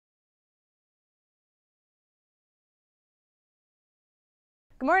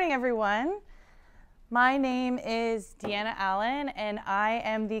Good morning, everyone. My name is Deanna Allen, and I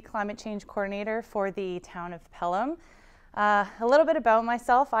am the Climate Change Coordinator for the town of Pelham. A little bit about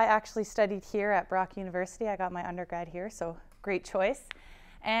myself. I actually studied here at Brock University. I got my undergrad here, so great choice.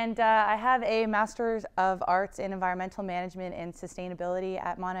 And I have a Master's of Arts in Environmental Management and Sustainability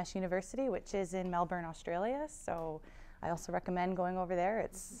at Monash University, which is in Melbourne, Australia. So I also recommend going over there.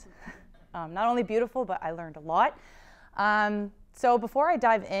 It's not only beautiful, but I learned a lot. So before I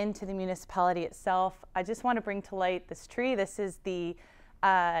dive into the municipality itself, I just want to bring to light this tree. This is the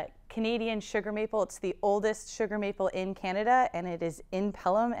Canadian sugar maple. It's the oldest sugar maple in Canada, and it is in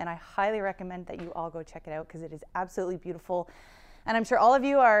Pelham, and I highly recommend that you all go check it out because it is absolutely beautiful. And I'm sure all of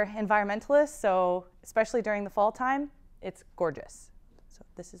you are environmentalists, so especially during the fall time, it's gorgeous. So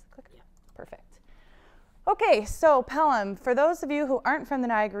this is the clicker. Yeah. Perfect. Okay, so Pelham, for those of you who aren't from the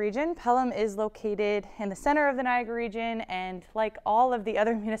Niagara region, Pelham is located in the center of the Niagara region, and like all of the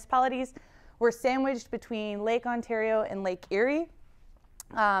other municipalities, we're sandwiched between Lake Ontario and Lake Erie.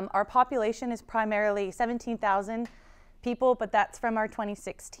 Our population is primarily 17,000 people, but that's from our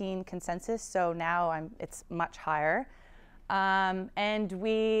 2016 census, so now it's much higher. And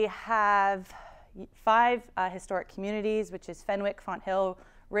we have 5 historic communities, which is Fenwick, Fonthill,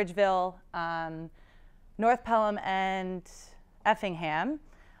 Ridgeville, North Pelham, and Effingham.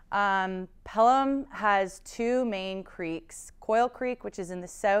 Pelham has 2 main creeks, Coyle Creek, which is in the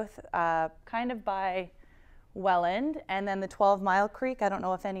south, kind of by Welland, and then the 12-Mile Creek. I don't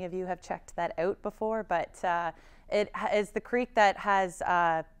know if any of you have checked that out before, but it is the creek that has,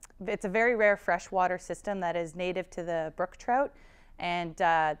 it's a very rare freshwater system that is native to the brook trout, and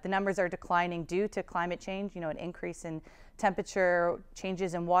the numbers are declining due to climate change, an increase in temperature,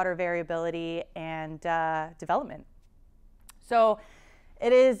 changes in water variability, and development. So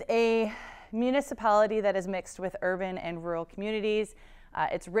it is a municipality that is mixed with urban and rural communities.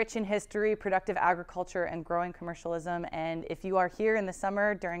 It's rich in history, productive agriculture, and growing commercialism. And if you are here in the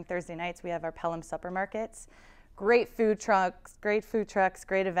summer during Thursday nights, we have our Pelham supper markets. Great food trucks, great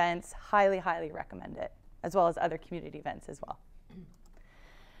events. Highly, highly recommend it, as well as other community events as well.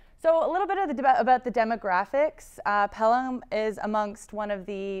 So a little bit about the demographics. Pelham is amongst one of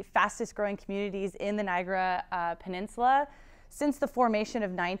the fastest growing communities in the Niagara Peninsula. Since the formation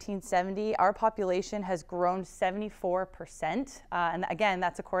of 1970, our population has grown 74%. And again,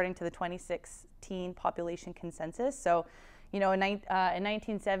 that's according to the 2016 population census. So, in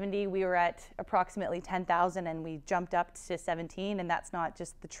 1970, we were at approximately 10,000 and we jumped up to 17. And that's not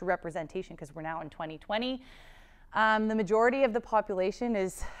just the true representation because we're now in 2020. The majority of the population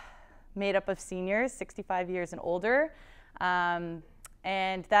is made up of seniors, 65 years and older. And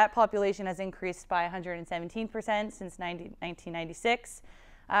that population has increased by 117% since 1996.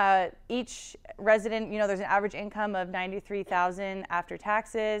 Each resident, there's an average income of $93,000 after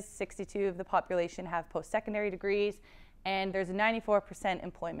taxes. 62% of the population have post-secondary degrees, and there's a 94%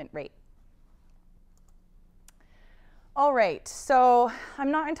 employment rate. All right, so I'm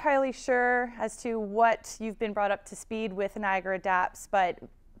not entirely sure as to what you've been brought up to speed with Niagara Adapts, but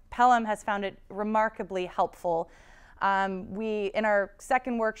Pelham has found it remarkably helpful. In our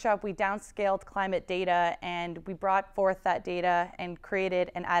second workshop, we downscaled climate data, and we brought forth that data and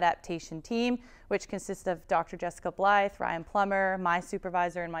created an adaptation team, which consists of Dr. Jessica Blythe, Ryan Plummer, my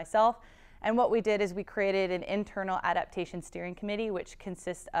supervisor, and myself. And what we did is we created an internal adaptation steering committee, which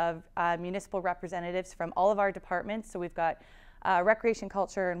consists of municipal representatives from all of our departments. So we've got recreation,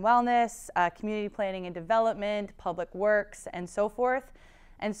 culture, and wellness, community planning and development, public works, and so forth.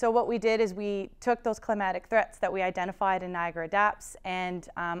 And so what we did is we took those climatic threats that we identified in Niagara Adapts, and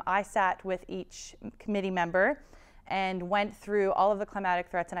I sat with each committee member and went through all of the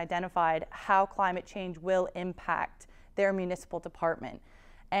climatic threats and identified how climate change will impact their municipal department.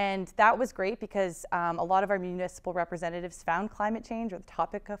 And that was great because a lot of our municipal representatives found climate change or the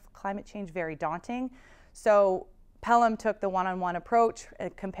topic of climate change very daunting. So Pelham took the one-on-one approach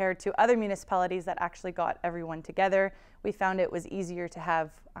compared to other municipalities that actually got everyone together. We found it was easier to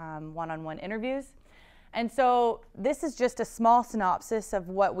have one-on-one interviews. And so this is just a small synopsis of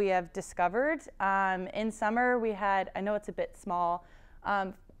what we have discovered. In summer, we had, I know it's a bit small,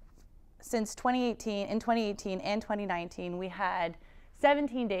 since 2018 and 2019, we had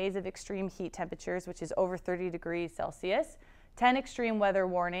 17 days of extreme heat temperatures, which is over 30 degrees Celsius. 10 extreme weather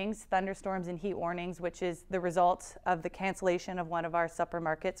warnings, thunderstorms and heat warnings, which is the result of the cancellation of one of our supper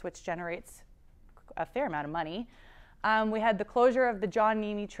markets, which generates a fair amount of money. We had the closure of the John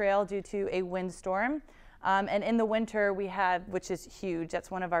Nimi Trail due to a windstorm. And in the winter we had, which is huge,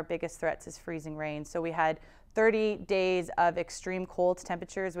 that's one of our biggest threats, is freezing rain. So we had 30 days of extreme cold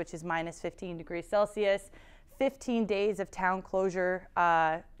temperatures, which is minus 15 degrees Celsius, 15 days of town closure,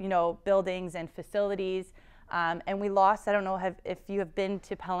 you know, buildings and facilities. And we lost, I don't know if you have been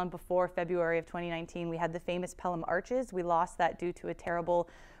to Pelham before February of 2019, we had the famous Pelham Arches. We lost that due to a terrible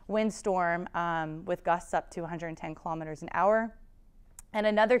windstorm with gusts up to 110 kilometers an hour. And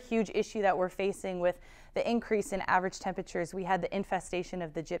another huge issue that we're facing with the increase in average temperatures, we had the infestation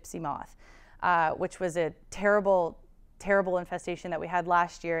of the gypsy moth, which was a terrible, terrible infestation that we had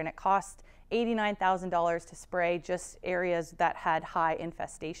last year, and it cost $89,000 to spray just areas that had high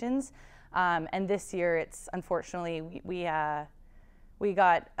infestations. And this year, it's unfortunately, we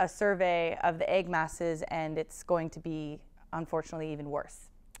got a survey of the egg masses, and it's going to be, unfortunately, even worse.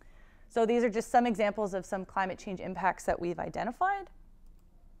 So these are just some examples of some climate change impacts that we've identified.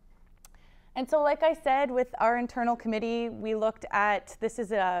 And so, like I said, with our internal committee, we looked at, this is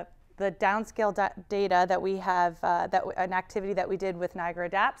the downscale data that we have, an activity that we did with Niagara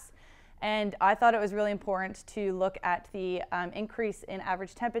Adapts. And I thought it was really important to look at the increase in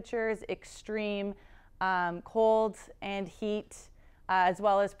average temperatures, extreme cold and heat, as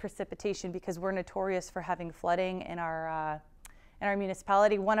well as precipitation, because we're notorious for having flooding in our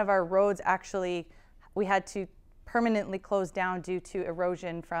municipality. One of our roads, actually, we had to permanently closed down due to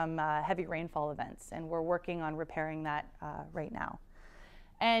erosion from heavy rainfall events, and we're working on repairing that right now.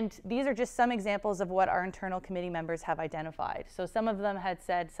 And these are just some examples of what our internal committee members have identified. So some of them had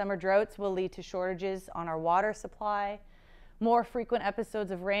said summer droughts will lead to shortages on our water supply. More frequent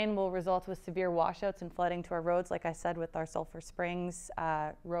episodes of rain will result with severe washouts and flooding to our roads, like I said with our Sulphur Springs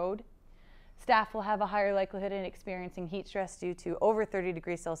road. Staff will have a higher likelihood in experiencing heat stress due to over 30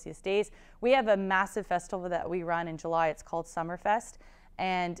 degrees Celsius days. We have a massive festival that we run in July. It's called Summerfest,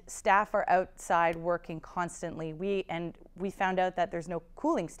 and staff are outside working constantly. We found out that there's no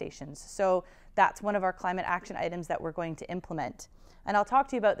cooling stations, so that's one of our climate action items that we're going to implement. And I'll talk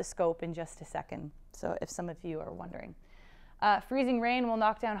to you about the scope in just a second, so if some of you are wondering. Freezing rain will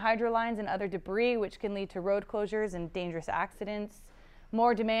knock down hydro lines and other debris, which can lead to road closures and dangerous accidents.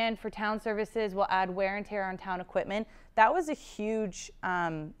 More demand for town services will add wear and tear on town equipment. That was a huge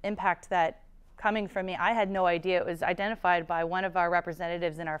impact that, coming from me, I had no idea. It was identified by one of our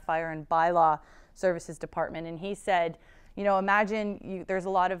representatives in our fire and bylaw services department, and he said, you know, imagine there's a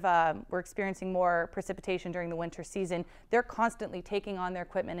lot of, we're experiencing more precipitation during the winter season. They're constantly taking on their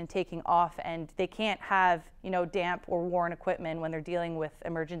equipment and taking off, and they can't have, you know, damp or worn equipment when they're dealing with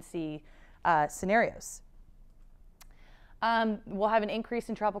emergency scenarios. We'll have an increase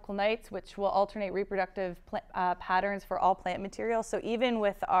in tropical nights, which will alternate reproductive patterns for all plant materials. So even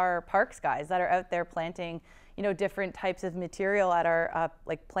with our parks guys that are out there planting, you know, different types of material at our,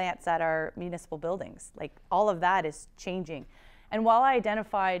 like plants at our municipal buildings, like all of that is changing. And while I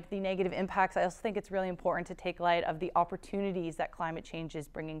identified the negative impacts, I also think it's really important to take light of the opportunities that climate change is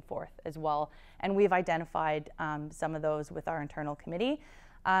bringing forth as well. And we've identified some of those with our internal committee.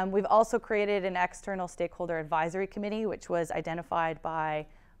 We've also created an external stakeholder advisory committee, which was identified by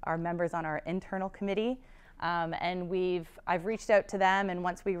our members on our internal committee. And I've reached out to them, and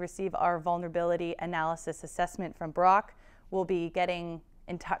once we receive our vulnerability analysis assessment from Brock, we'll be getting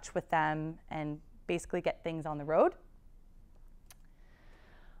in touch with them and basically get things on the road.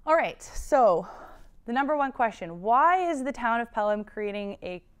 All right, so the number one question, why is the town of Pelham creating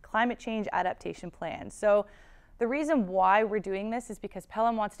a climate change adaptation plan? So the reason why we're doing this is because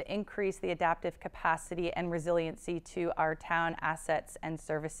Pelham wants to increase the adaptive capacity and resiliency to our town assets and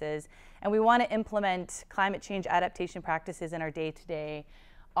services. And we want to implement climate change adaptation practices in our day-to-day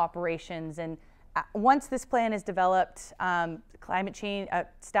operations. And once this plan is developed, climate change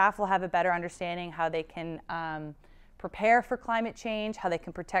staff will have a better understanding how they can prepare for climate change, how they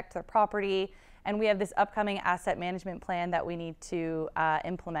can protect their property. And we have this upcoming asset management plan that we need to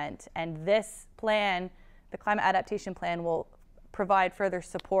implement. And this plan, the climate adaptation plan, will provide further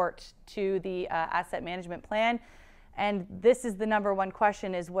support to the asset management plan. And this is the number one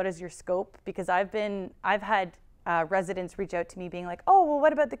question, is what is your scope? Because I've had residents reach out to me being like, oh, well,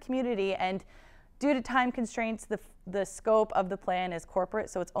 what about the community? And due to time constraints, the scope of the plan is corporate,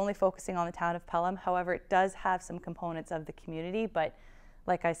 so it's only focusing on the town of Pelham. However, it does have some components of the community, but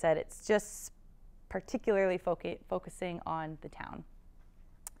like I said, it's just particularly focusing on the town.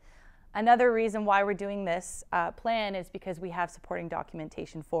 Another reason why we're doing this plan is because we have supporting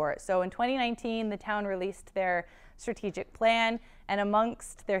documentation for it. So in 2019, the town released their strategic plan, and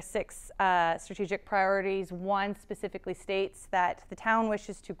amongst their 6 strategic priorities, one specifically states that the town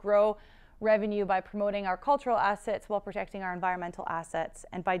wishes to grow revenue by promoting our cultural assets while protecting our environmental assets.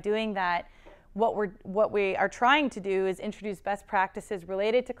 And by doing that, what we are trying to do is introduce best practices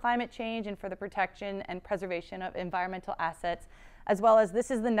related to climate change and for the protection and preservation of environmental assets, as well as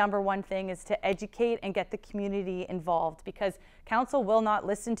this is the #1 thing, is to educate and get the community involved, because council will not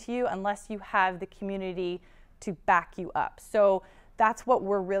listen to you unless you have the community to back you up. So that's what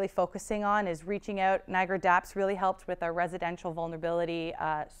we're really focusing on, is reaching out. Niagara Adapts really helped with our residential vulnerability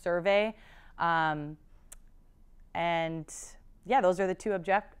survey. And yeah, those are the two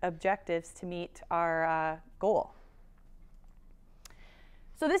objectives to meet our goal.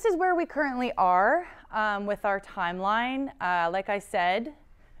 So this is where we currently are with our timeline. Like I said,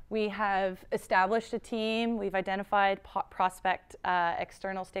 we have established a team. We've identified prospect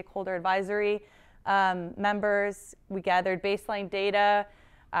external stakeholder advisory members. We gathered baseline data.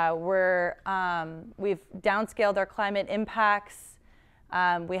 We've downscaled our climate impacts.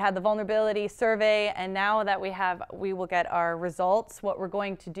 We had the vulnerability survey, and now that we will get our results. What we're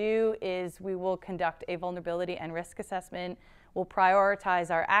going to do is we will conduct a vulnerability and risk assessment. We'll prioritize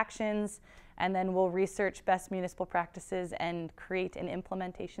our actions, and then we'll research best municipal practices and create an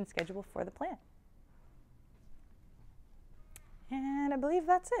implementation schedule for the plan. And I believe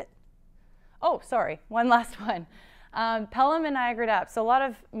that's it. Oh, sorry, one last one. Pelham and Niagara Adapts. So a lot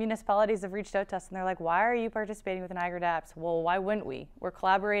of municipalities have reached out to us and they're like, why are you participating with Niagara Adapts? Well, why wouldn't we? We're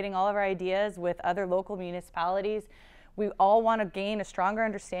collaborating all of our ideas with other local municipalities. We all want to gain a stronger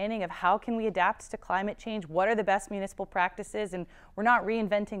understanding of how can we adapt to climate change, what are the best municipal practices, and we're not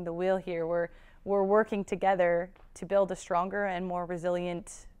reinventing the wheel here. We're working together to build a stronger and more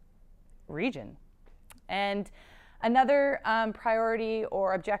resilient region. And another priority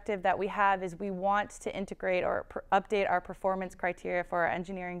or objective that we have is we want to integrate or update our performance criteria for our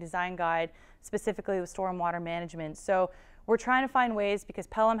engineering design guide, specifically with stormwater management. So we're trying to find ways, because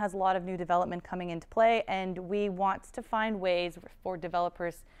Pelham has a lot of new development coming into play, and we want to find ways for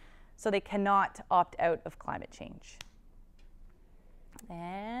developers so they cannot opt out of climate change.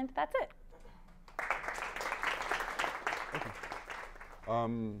 And that's it.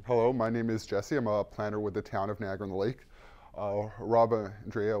 Hello, my name is Jesse. I'm a planner with the town of Niagara-on-the-Lake. Rob and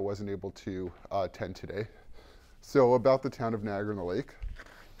Andrea wasn't able to attend today. So about the town of Niagara-on-the-Lake.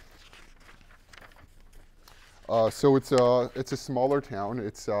 So it's a smaller town.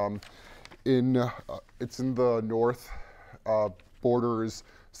 It's in the north, borders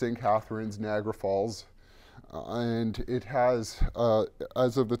St. Catharines, Niagara Falls, and it has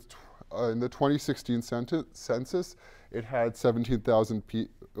as of in the 2016 census, it had 17,000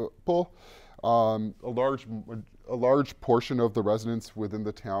 people. A large portion of the residents within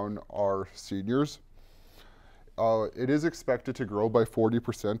the town are seniors. It is expected to grow by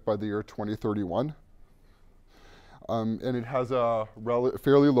 40% by the year 2031. And it has a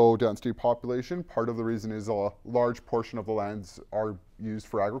fairly low density population. Part of the reason is a large portion of the lands are used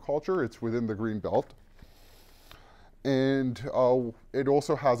for agriculture. It's within the green belt. And it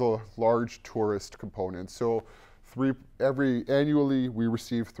also has a large tourist component. So annually we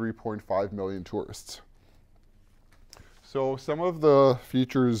receive 3.5 million tourists. So some of the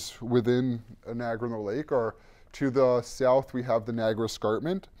features within Niagara-on-the-Lake are, to the south we have the Niagara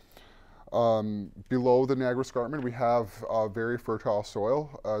Escarpment. Below the Niagara Escarpment, we have very fertile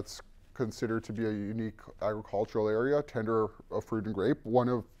soil. It's considered to be a unique agricultural area, tender of fruit and grape, one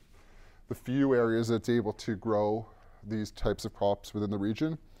of the few areas that's able to grow these types of crops within the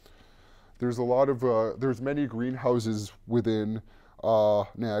region. There's a lot of, there's many greenhouses within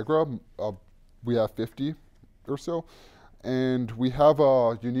Niagara. We have 50 or so. And we have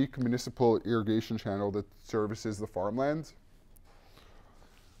a unique municipal irrigation channel that services the farmlands.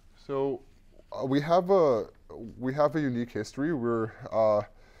 So we have a unique history. We're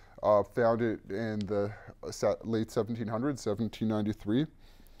founded in the late 1700s, 1793.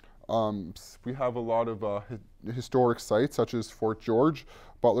 We have a lot of historic sites such as Fort George,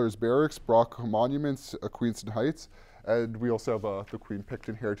 Butler's Barracks, Brock Monuments, Queenston Heights, and we also have the Queen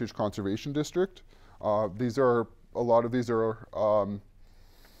Picton Heritage Conservation District. A lot of these are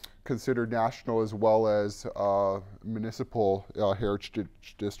considered national as well as municipal heritage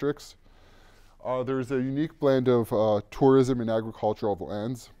districts. There's a unique blend of tourism and agricultural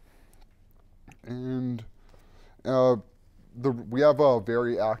lands. And we have a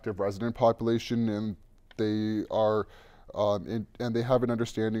very active resident population, and they are and they have an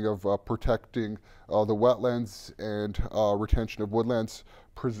understanding of protecting the wetlands and retention of woodlands,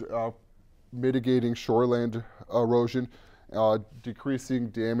 mitigating shoreland erosion, decreasing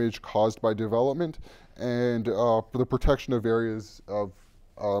damage caused by development, and for the protection of areas of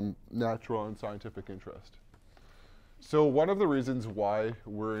natural and scientific interest. So one of the reasons why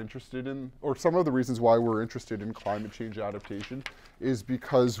we're interested in, or some of the reasons why we're interested in climate change adaptation is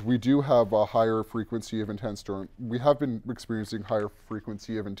because we do have a higher frequency of intense storms. We have been experiencing higher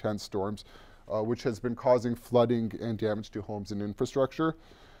frequency of intense storms which has been causing flooding and damage to homes and infrastructure.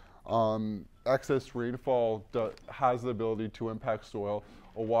 Excess rainfall has the ability to impact soil,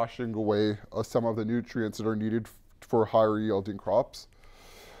 washing away some of the nutrients that are needed for higher yielding crops.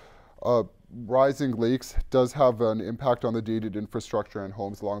 Rising lakes does have an impact on the dated infrastructure and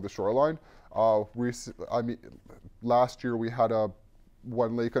homes along the shoreline. Last year we had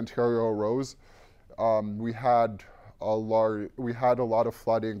when Lake Ontario arose, we had a lot of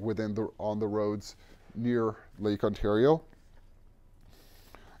flooding on the roads near Lake Ontario.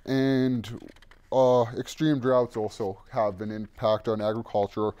 And extreme droughts also have an impact on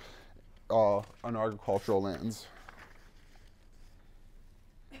agriculture, on agricultural lands.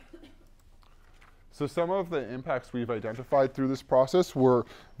 So some of the impacts we've identified through this process were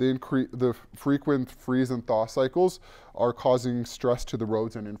the frequent freeze and thaw cycles are causing stress to the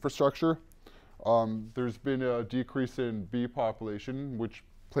roads and infrastructure. There's been a decrease in bee population, which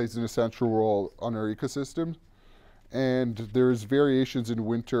plays an essential role on our ecosystem. And there's variations in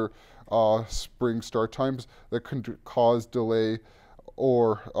winter, spring start times that can cause delay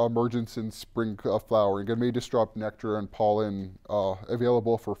or emergence in spring flowering and may disrupt nectar and pollen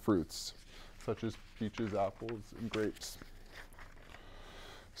available for fruits, such as peaches, apples, and grapes.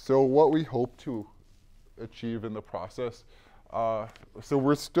 So what we hope to achieve in the process, so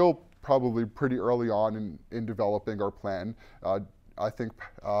we're still probably pretty early on in developing our plan. I think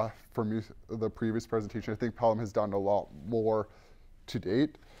from the previous presentation, I think Pelham has done a lot more to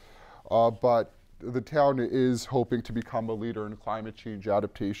date, but the town is hoping to become a leader in climate change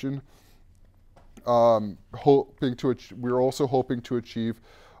adaptation. We're also hoping to achieve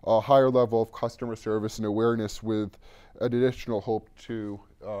a higher level of customer service and awareness with an additional hope to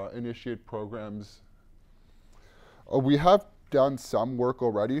initiate programs. We have done some work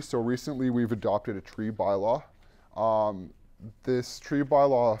already. So recently we've adopted a tree bylaw. This tree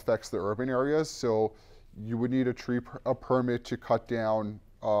bylaw affects the urban areas. So you would need a permit to cut down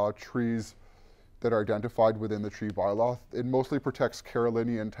trees that are identified within the tree bylaw. It mostly protects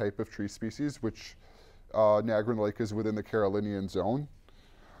Carolinian type of tree species, which Niagara Lake is within the Carolinian zone.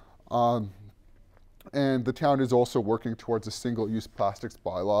 And the town is also working towards a single-use plastics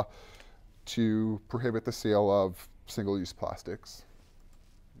bylaw to prohibit the sale of single-use plastics.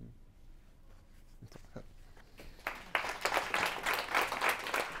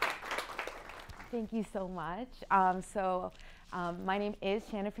 Thank you so much. My name is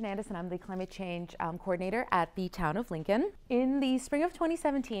Shannon Fernandez, and I'm the Climate Change Coordinator at the Town of Lincoln. In the spring of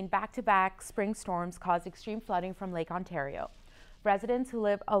 2017, back-to-back spring storms caused extreme flooding from Lake Ontario. Residents who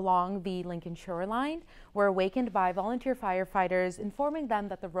live along the Lincoln shoreline were awakened by volunteer firefighters informing them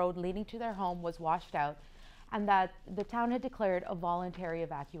that the road leading to their home was washed out and that the town had declared a voluntary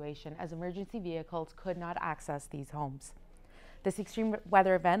evacuation as emergency vehicles could not access these homes. This extreme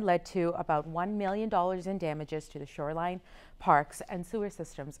weather event led to about $1 million in damages to the shoreline, parks, and sewer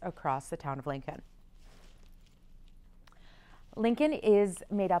systems across the town of Lincoln. Lincoln is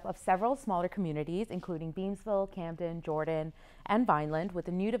made up of several smaller communities, including Beamsville, Camden, Jordan, and Vineland, with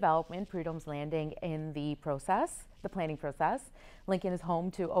the new development, Prudhomme's Landing, in the planning process. Lincoln is home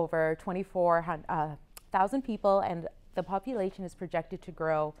to over 24,000 people, and the population is projected to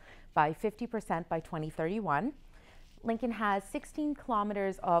grow by 50% by 2031. Lincoln has 16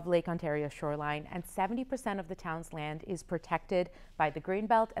 kilometers of Lake Ontario shoreline, and 70% of the town's land is protected by the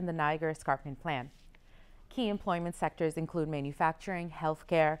Greenbelt and the Niagara Escarpment Plan. Key employment sectors include manufacturing,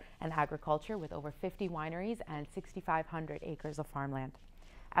 healthcare, and agriculture, with over 50 wineries and 6,500 acres of farmland.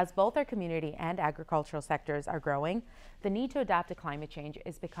 As both our community and agricultural sectors are growing, the need to adapt to climate change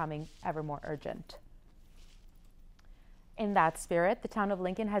is becoming ever more urgent. In that spirit, the town of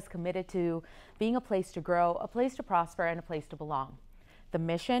Lincoln has committed to being a place to grow, a place to prosper, and a place to belong. The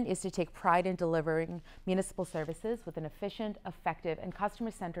mission is to take pride in delivering municipal services with an efficient, effective, and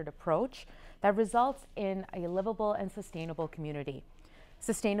customer-centered approach that results in a livable and sustainable community.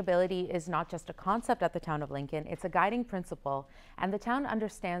 Sustainability is not just a concept at the town of Lincoln, it's a guiding principle, and the town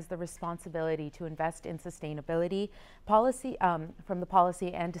understands the responsibility to invest in sustainability policy from the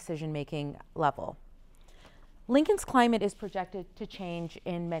policy and decision-making level. Lincoln's climate is projected to change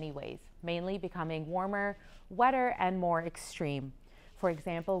in many ways, mainly becoming warmer, wetter, and more extreme. For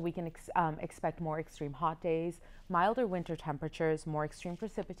example, we can expect more extreme hot days, milder winter temperatures, more extreme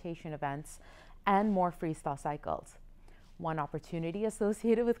precipitation events, and more freeze-thaw cycles. One opportunity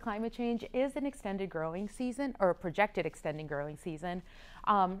associated with climate change is an extended growing season, or projected extending growing season,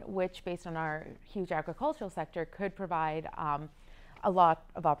 which, based on our huge agricultural sector, could provide a lot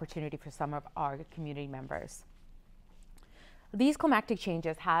of opportunity for some of our community members. These climatic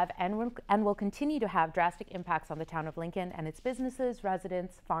changes have and will continue to have drastic impacts on the town of Lincoln and its businesses,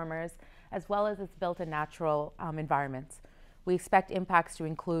 residents, farmers, as well as its built and natural environments. We expect impacts to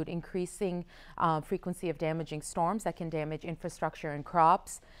include increasing frequency of damaging storms that can damage infrastructure and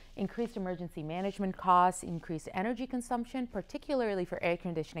crops, increased emergency management costs, increased energy consumption, particularly for air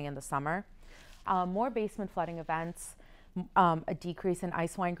conditioning in the summer, more basement flooding events, a decrease in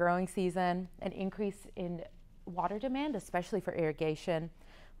ice wine growing season, an increase in water demand, especially for irrigation,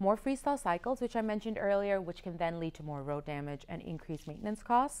 more freeze-thaw cycles, which I mentioned earlier, which can then lead to more road damage and increased maintenance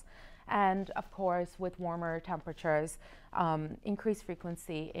costs. And of course, with warmer temperatures, increased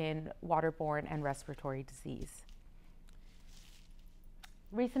frequency in waterborne and respiratory disease.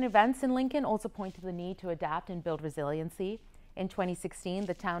 Recent events in Lincoln also point to the need to adapt and build resiliency. In 2016,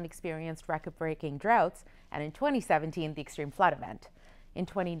 the town experienced record-breaking droughts, and in 2017, the extreme flood event. In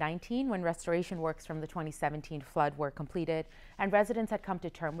 2019, when restoration works from the 2017 flood were completed and residents had come to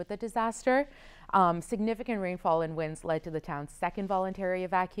terms with the disaster, significant rainfall and winds led to the town's second voluntary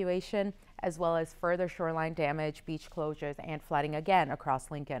evacuation, as well as further shoreline damage, beach closures, and flooding again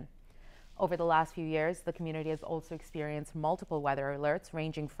across Lincoln. Over the last few years, the community has also experienced multiple weather alerts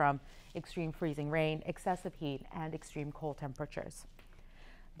ranging from extreme freezing rain, excessive heat, and extreme cold temperatures.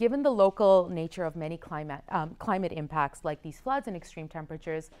 Given the local nature of many climate impacts like these floods and extreme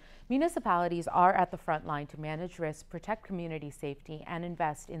temperatures, municipalities are at the front line to manage risk, protect community safety, and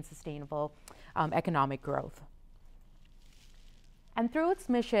invest in sustainable economic growth. And through its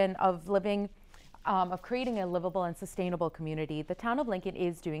mission of creating a livable and sustainable community, the town of Lincoln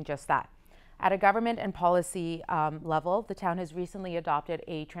is doing just that. At a government and policy level, the town has recently adopted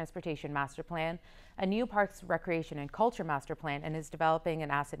a transportation master plan, a new parks, recreation, and culture master plan, and is developing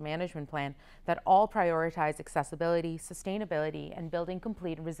an asset management plan that all prioritize accessibility, sustainability, and building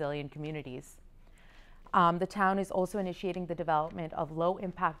complete and resilient communities. The town is also initiating the development of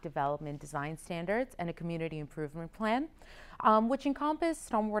low-impact development design standards and a community improvement plan, which encompass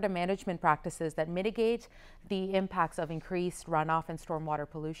stormwater management practices that mitigate the impacts of increased runoff and stormwater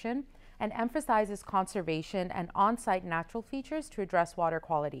pollution, and emphasizes conservation and on-site natural features to address water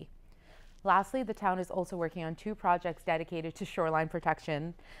quality. Lastly, the town is also working on 2 projects dedicated to shoreline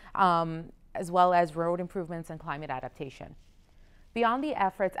protection, as well as road improvements and climate adaptation. Beyond the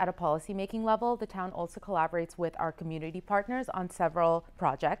efforts at a policymaking level, the town also collaborates with our community partners on several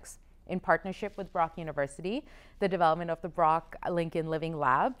projects. In partnership with Brock University, the development of the Brock Lincoln Living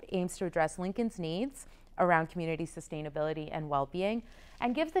Lab aims to address Lincoln's needs around community sustainability and well-being,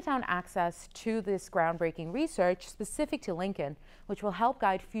 and gives the town access to this groundbreaking research specific to Lincoln, which will help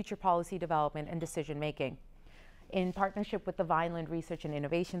guide future policy development and decision-making. In partnership with the Vineland Research and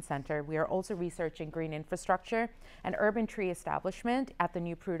Innovation Center, we are also researching green infrastructure and urban tree establishment at the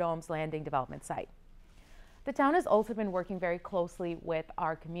new Prud'homme's Landing development site. The town has also been working very closely with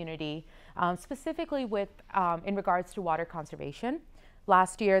our community, specifically in regards to water conservation.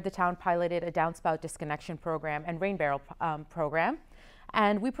 Last year, the town piloted a downspout disconnection program and rain barrel program,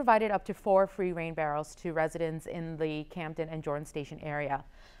 and we provided up to 4 free rain barrels to residents in the Camden and Jordan Station area.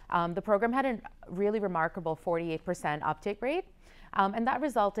 The program had a really remarkable 48% uptake rate, and that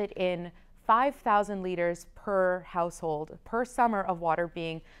resulted in 5,000 liters per household per summer of water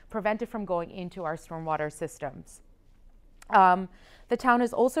being prevented from going into our stormwater systems. The town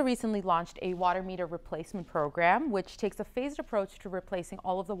has also recently launched a water meter replacement program, which takes a phased approach to replacing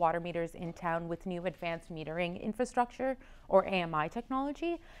all of the water meters in town with new advanced metering infrastructure, or AMI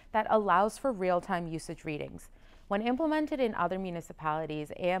technology, that allows for real-time usage readings. When implemented in other municipalities,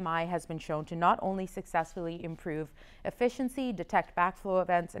 AMI has been shown to not only successfully improve efficiency, detect backflow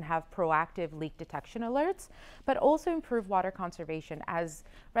events, and have proactive leak detection alerts, but also improve water conservation as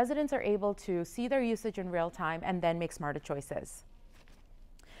residents are able to see their usage in real time and then make smarter choices.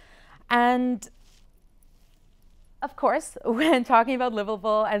 And of course, when talking about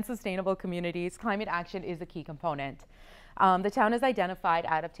livable and sustainable communities, climate action is a key component. The town has identified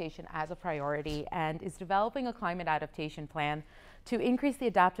adaptation as a priority and is developing a climate adaptation plan to increase the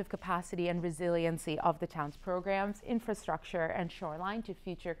adaptive capacity and resiliency of the town's programs, infrastructure, and shoreline to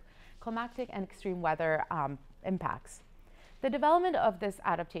future climatic and extreme weather impacts. The development of this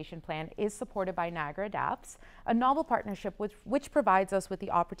adaptation plan is supported by Niagara Adapts, a novel partnership which provides us with the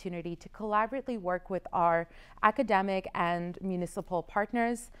opportunity to collaboratively work with our academic and municipal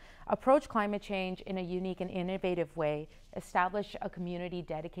partners, approach climate change in a unique and innovative way, establish a community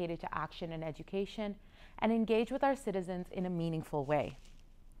dedicated to action and education, and engage with our citizens in a meaningful way.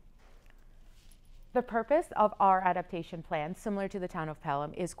 The purpose of our adaptation plan, similar to the town of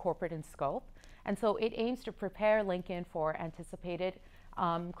Pelham, is corporate in scope, and so it aims to prepare Lincoln for anticipated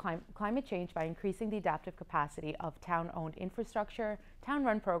climate change by increasing the adaptive capacity of town-owned infrastructure,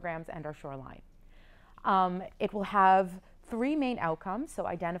 town-run programs, and our shoreline. It will have three main outcomes, so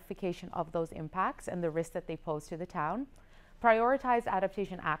identification of those impacts and the risks that they pose to the town, prioritize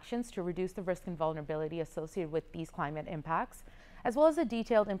adaptation actions to reduce the risk and vulnerability associated with these climate impacts, as well as a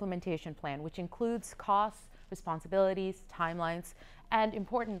detailed implementation plan, which includes costs, responsibilities, timelines, and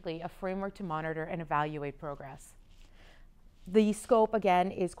importantly, a framework to monitor and evaluate progress. The scope,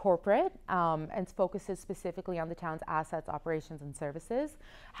 again, is corporate and focuses specifically on the town's assets, operations, and services.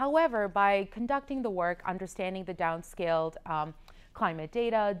 However, by conducting the work, understanding the downscaled climate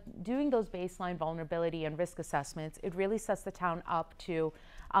data, doing those baseline vulnerability and risk assessments, it really sets the town up to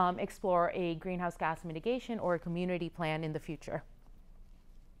explore a greenhouse gas mitigation or a community plan in the future.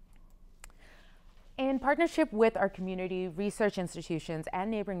 In partnership with our community, research institutions,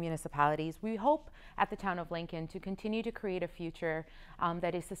 and neighboring municipalities, we hope at the Town of Lincoln to continue to create a future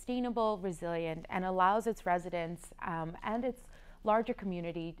that is sustainable, resilient, and allows its residents and its larger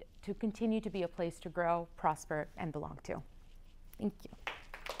community to continue to be a place to grow, prosper, and belong to. Thank you.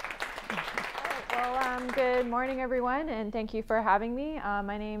 All right, well, good morning, everyone, and thank you for having me.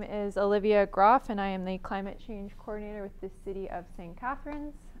 My name is Olivia Groff, and I am the Climate Change Coordinator with the City of St.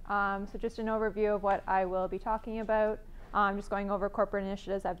 Catharines. So just an overview of what I will be talking about. I'm just going over corporate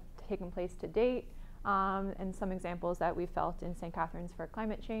initiatives that have taken place to date and some examples that we felt in St. Catharines for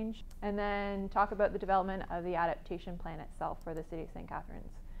climate change, and then talk about the development of the adaptation plan itself for the City of St.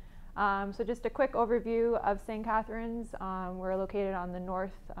 Catharines. So just a quick overview of St. Catharines. We're located on the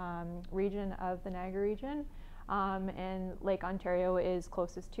north region of the Niagara region, and Lake Ontario is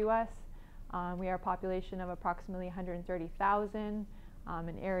closest to us. We are a population of approximately 130,000.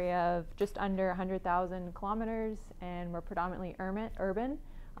 An area of just under 100,000 kilometers, and we're predominantly urban.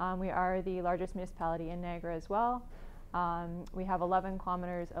 We are the largest municipality in Niagara as well. We have 11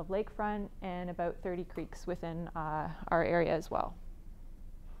 kilometers of lakefront and about 30 creeks within our area as well.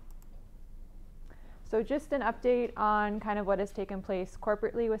 So just an update on kind of what has taken place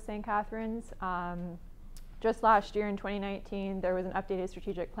corporately with St. Catharines. Just last year in 2019, there was an updated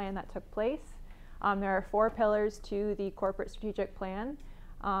strategic plan that took place. There are 4 pillars to the corporate strategic plan,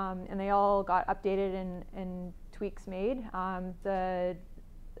 and they all got updated and tweaks made. The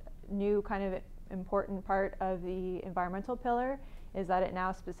new kind of important part of the environmental pillar is that it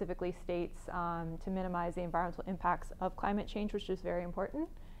now specifically states to minimize the environmental impacts of climate change, which is very important.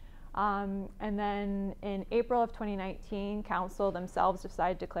 And then in April of 2019, Council themselves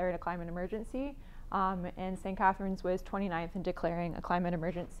decided to declare it a climate emergency. And St. Catharines was 29th in declaring a climate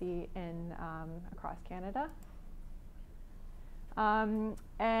emergency in, across Canada.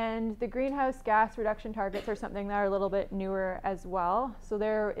 And the greenhouse gas reduction targets are something that are a little bit newer as well. So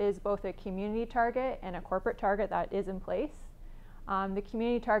there is both a community target and a corporate target that is in place. The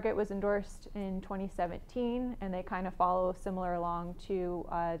community target was endorsed in 2017, and they kind of follow similar along to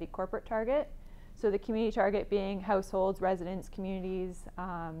the corporate target. So the community target being households, residents, communities,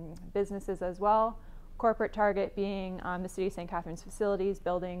 businesses as well. Corporate target being the City of St. Catharines facilities,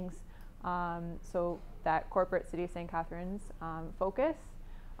 buildings, so that corporate City of St. Catharines focus.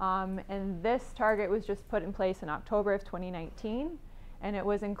 And this target was just put in place in October of 2019, and it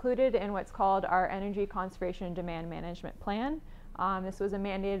was included in what's called our Energy Conservation and Demand Management Plan. This was a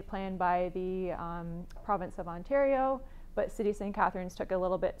mandated plan by the province of Ontario, but City of St. Catharines took a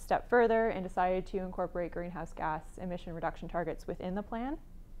little bit step further and decided to incorporate greenhouse gas emission reduction targets within the plan.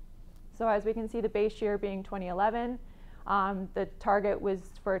 So as we can see, the base year being 2011, the target was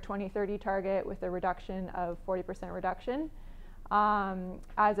for a 2030 target with a reduction of 40% reduction.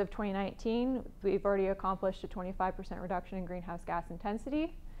 As of 2019, we've already accomplished a 25% reduction in greenhouse gas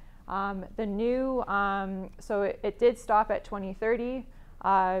intensity. The new, so it did stop at 2030.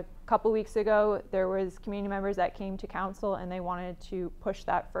 A couple weeks ago, there was community members that came to council and they wanted to push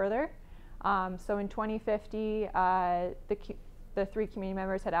that further. So in 2050, the 3 community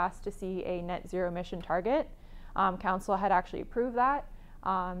members had asked to see a net zero emission target. Council had actually approved that.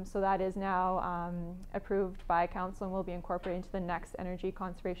 So that is now approved by council and will be incorporated into the next Energy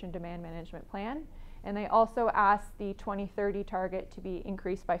Conservation Demand Management Plan. And they also asked the 2030 target to be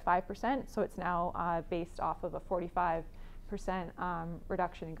increased by 5%. So it's now based off of a 45%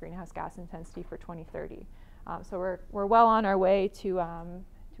 reduction in greenhouse gas intensity for 2030. So we're well on our way to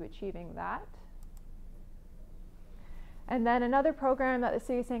achieving that. And then another program that the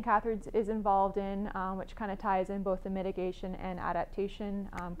City of St. Catharines is involved in, which kind of ties in both the mitigation and adaptation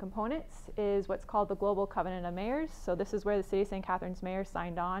components, is what's called the Global Covenant of Mayors. So this is where the City of St. Catharines mayors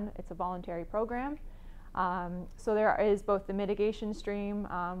signed on. It's a voluntary program. So there is both the mitigation stream,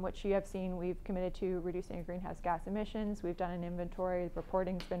 which you have seen we've committed to reducing our greenhouse gas emissions. We've done an inventory,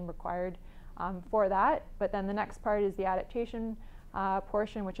 reporting's been required for that. But then the next part is the adaptation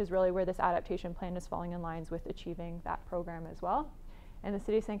portion, which is really where this adaptation plan is falling in lines with achieving that program as well. And the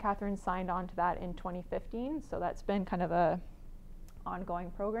City of St. Catharines signed on to that in 2015, so that's been kind of a ongoing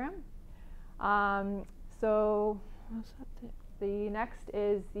program. So the next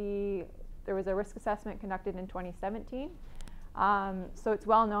is there was a risk assessment conducted in 2017. So it's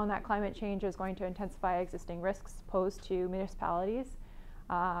well known that climate change is going to intensify existing risks posed to municipalities.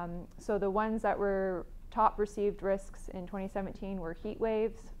 So the ones that were top received risks in 2017 were heat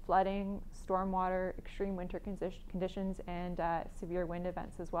waves, flooding, stormwater, extreme winter conditions, and severe wind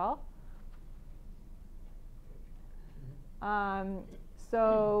events as well.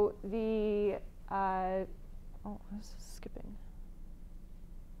 So the, oh, this is skipping.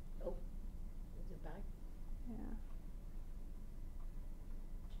 Oh, is it back? Yeah.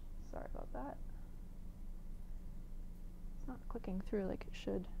 Sorry about that. It's not clicking through like it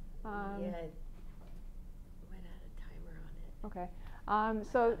should. Yeah, it might add a timer on it. Okay.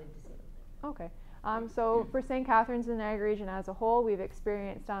 So, okay. So for St. Catharines and the Niagara region as a whole, we've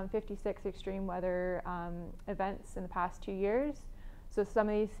experienced 56 extreme weather events in the past 2 years. So some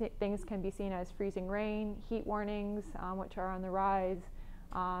of these things can be seen as freezing rain, heat warnings, which are on the rise,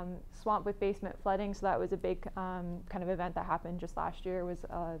 swamp with basement flooding. So that was a big kind of event that happened just last year. Was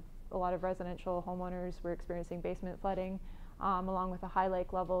a lot of residential homeowners were experiencing basement flooding, along with the high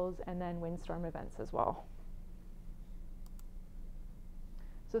lake levels, and then windstorm events as well.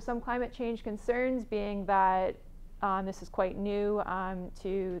 So some climate change concerns being that this is quite new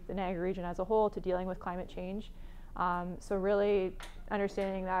to the Niagara region as a whole, to dealing with climate change. So really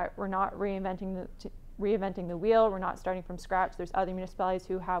understanding that we're not reinventing the wheel, we're not starting from scratch. There's other municipalities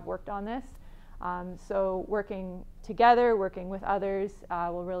who have worked on this. So working together, working with others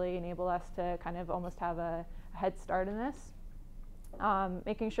will really enable us to kind of almost have a head start in this.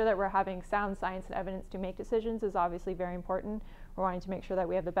 Making sure that we're having sound science and evidence to make decisions is obviously very important. We're wanting to make sure that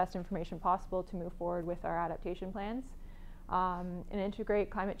we have the best information possible to move forward with our adaptation plans. And integrate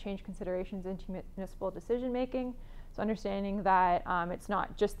climate change considerations into municipal decision making. So understanding that it's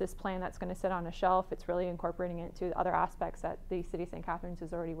not just this plan that's going to sit on a shelf, it's really incorporating it into other aspects that the City of St. Catharines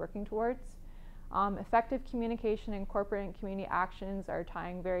is already working towards. Effective communication and corporate and community actions are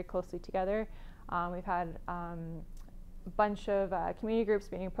tying very closely together. We've had a bunch of community groups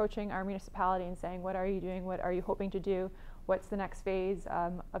approaching our municipality and saying, what are you doing? What are you hoping to do? What's the next phase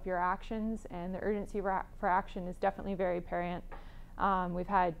of your actions? And the urgency for action is definitely very apparent. We've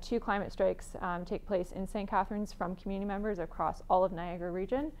had 2 climate strikes take place in St. Catharines from community members across all of Niagara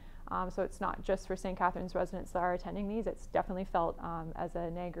region. So it's not just for St. Catharines residents that are attending these, it's definitely felt as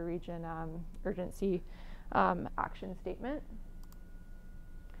a Niagara region urgency action statement.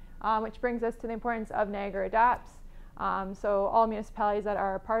 Which brings us to the importance of Niagara Adapts. So all municipalities that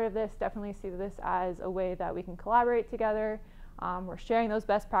are a part of this definitely see this as a way that we can collaborate together. We're sharing those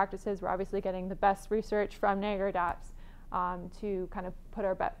best practices. We're obviously getting the best research from Niagara Adapts to kind of put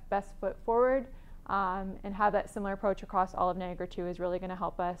our best foot forward, and have that similar approach across all of Niagara too is really going to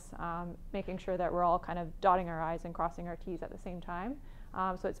help us making sure that we're all kind of dotting our I's and crossing our T's at the same time.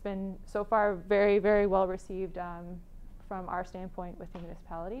 So it's been so far very, very well received from our standpoint with the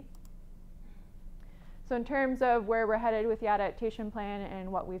municipality. So in terms of where we're headed with the adaptation plan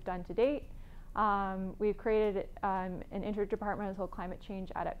and what we've done to date, we've created an interdepartmental climate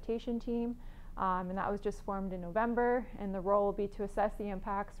change adaptation team, and that was just formed in November, and the role will be to assess the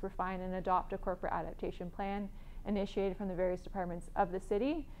impacts, refine and adopt a corporate adaptation plan initiated from the various departments of the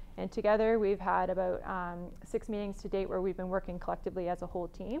city. And together we've had about 6 meetings to date where we've been working collectively as a whole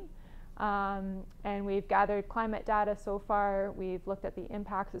team. And we've gathered climate data so far. We've looked at the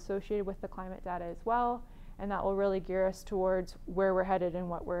impacts associated with the climate data as well, and that will really gear us towards where we're headed and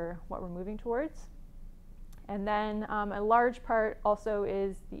what we're moving towards. And then a large part also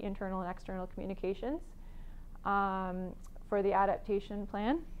is the internal and external communications for the adaptation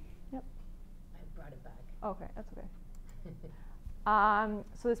plan. Yep. I brought it back. Okay, that's okay.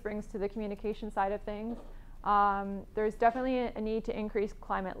 So this brings to the communication side of things. There's definitely a need to increase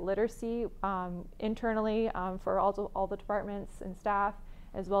climate literacy internally for all the departments and staff,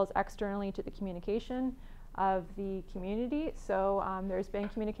 as well as externally to the communication of the community. So there's been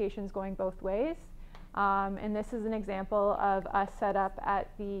communications going both ways. And this is an example of us set up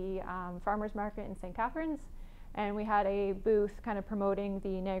at the farmers market in St. Catharines. And we had a booth kind of promoting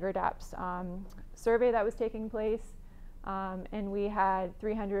the Niagara Adapts survey that was taking place. And we had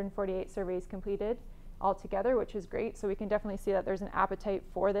 348 surveys completed. altogether, which is great. So we can definitely see that there's an appetite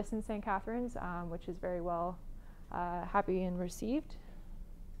for this in St. Catharines, which is very well happy and received.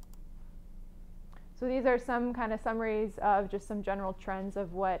 So these are some kind of summaries of just some general trends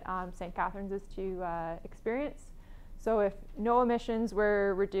of what St. Catharines is to experience. So if no emissions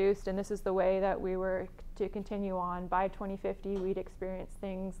were reduced, and this is the way that we were to continue on, by 2050 we'd experience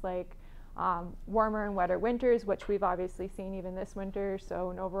things like warmer and wetter winters, which we've obviously seen even this winter. So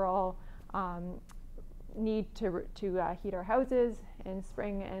an overall need to heat our houses in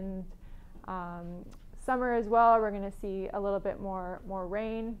spring and summer as well. We're going to see a little bit more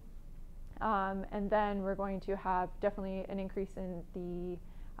rain. And then we're going to have definitely an increase in the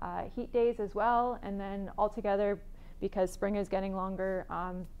heat days as well. And then altogether, because spring is getting longer,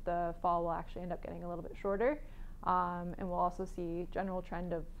 the fall will actually end up getting a little bit shorter. And we'll also see general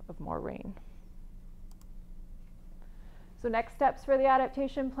trend of more rain. So next steps for the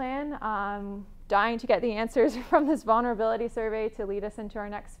adaptation plan. Dying to get the answers from this vulnerability survey to lead us into our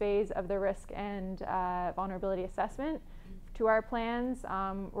next phase of the risk and vulnerability assessment to our plans.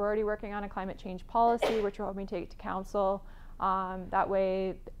 We're already working on a climate change policy, which we're hoping to take to council. That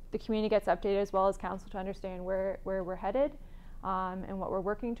way the community gets updated as well as council to understand where we're headed and what we're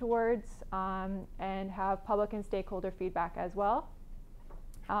working towards, and have public and stakeholder feedback as well,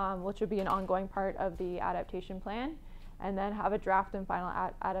 which would be an ongoing part of the adaptation plan, and then have a draft and final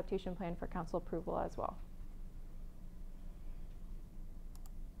adaptation plan for council approval as well.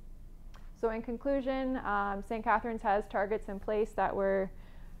 So in conclusion, St. Catharines has targets in place that were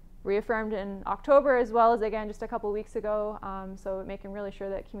reaffirmed in October, as well as again just a couple weeks ago. So making really sure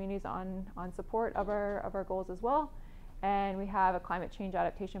that communities on support of our goals as well. And we have a climate change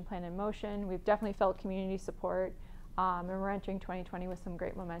adaptation plan in motion. We've definitely felt community support, and we're entering 2020 with some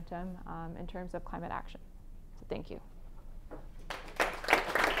great momentum in terms of climate action. So thank you.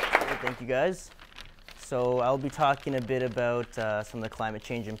 Thank you, guys. So I'll be talking a bit about some of the climate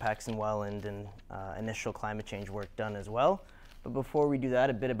change impacts in Welland and initial climate change work done as well. But before we do that,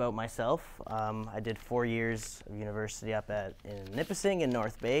 a bit about myself. I did 4 years of university up in Nipissing in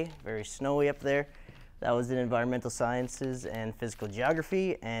North Bay, very snowy up there. That was in environmental sciences and physical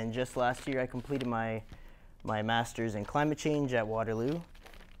geography. And just last year, I completed my master's in climate change at Waterloo.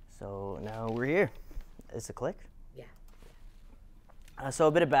 So now we're here. Is it click? So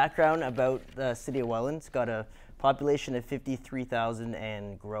a bit of background about the city of Welland. It's got a population of 53,000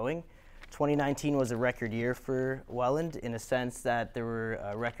 and growing. 2019 was a record year for Welland in a sense that there were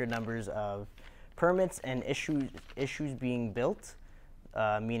record numbers of permits and issues being built,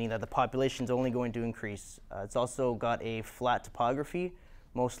 meaning that the population is only going to increase. It's also got a flat topography,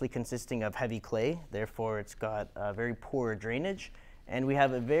 mostly consisting of heavy clay. Therefore, it's got very poor drainage. And we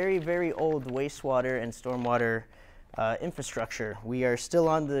have a very, very old wastewater and stormwater infrastructure. We are still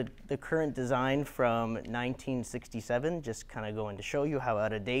on the current design from 1967, just kind of going to show you how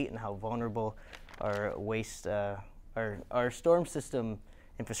out of date and how vulnerable our waste, our storm system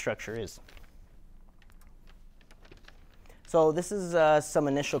infrastructure is. So this is some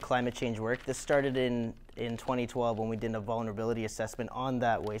initial climate change work. This started in 2012 when we did a vulnerability assessment on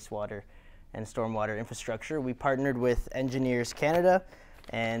that wastewater and stormwater infrastructure. We partnered with Engineers Canada,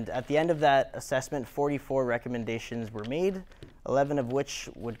 and at the end of that assessment, 44 recommendations were made, 11 of which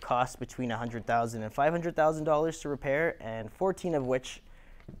would cost between $100,000 and $500,000 to repair, and 14 of which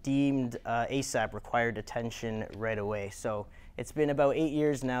deemed ASAP, required attention right away. So it's been about 8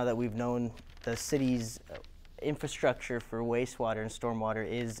 years now that we've known the city's infrastructure for wastewater and stormwater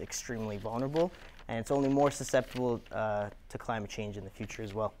is extremely vulnerable, and it's only more susceptible to climate change in the future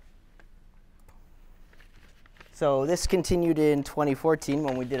as well. So this continued in 2014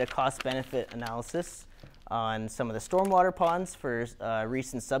 when we did a cost-benefit analysis on some of the stormwater ponds for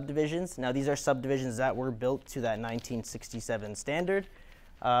recent subdivisions. Now these are subdivisions that were built to that 1967 standard.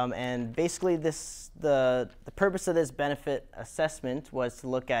 And basically the purpose of this benefit assessment was to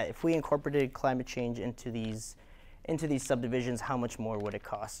look at if we incorporated climate change into these subdivisions, how much more would it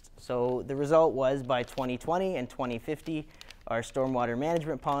cost? So the result was by 2020 and 2050, our stormwater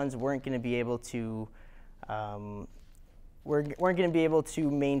management ponds weren't going to be able to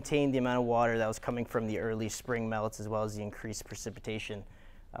maintain the amount of water that was coming from the early spring melts as well as the increased precipitation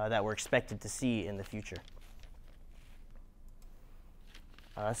that we're expected to see in the future.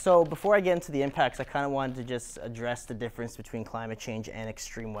 So before I get into the impacts, I kind of wanted to just address the difference between climate change and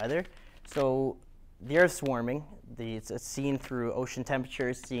extreme weather. So the Earth's warming. It's seen through ocean temperature,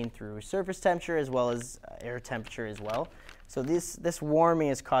 it's seen through surface temperature, as well as air temperature as well. So this warming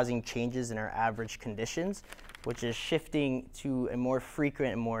is causing changes in our average conditions, which is shifting to a more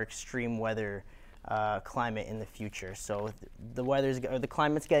frequent and more extreme weather climate in the future. So the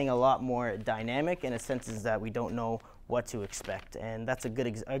climate's getting a lot more dynamic in a sense is that we don't know what to expect. And that's a good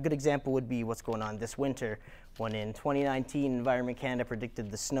example would be what's going on this winter, when in 2019 Environment Canada predicted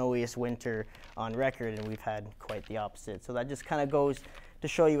the snowiest winter on record, and we've had quite the opposite. So that just kind of goes to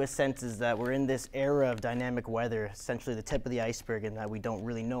show you a sense is that we're in this era of dynamic weather, essentially the tip of the iceberg, and that we don't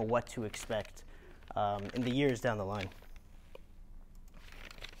really know what to expect in the years down the line.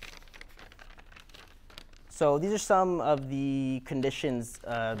 So these are some of the conditions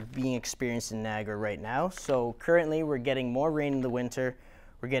being experienced in Niagara right now. So currently we're getting more rain in the winter.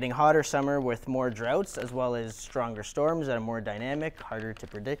 We're getting hotter summer with more droughts, as well as stronger storms that are more dynamic, harder to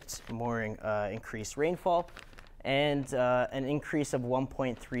predict, more increased rainfall, and an increase of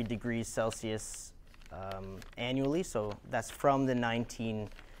 1.3 degrees Celsius annually. So that's from the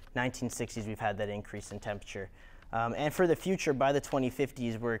 1960s we've had that increase in temperature. And for the future, by the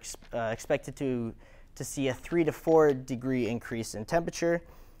 2050s, we're expected to see a 3 to 4 degree increase in temperature,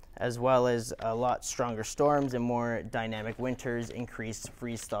 as well as a lot stronger storms and more dynamic winters, increased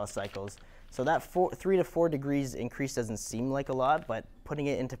freeze-thaw cycles. So that 3 to 4 degrees increase doesn't seem like a lot, but putting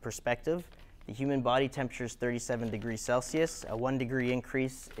it into perspective, the human body temperature is 37 degrees Celsius. A 1 degree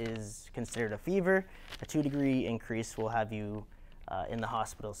increase is considered a fever. A 2 degree increase will have you in the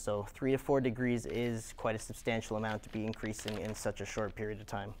hospital. So 3 to 4 degrees is quite a substantial amount to be increasing in such a short period of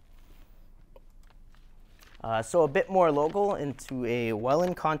time. So a bit more local into a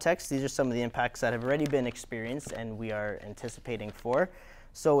Welland context, these are some of the impacts that have already been experienced and we are anticipating for.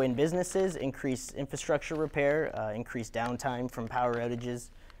 So in businesses, increased infrastructure repair, increased downtime from power outages,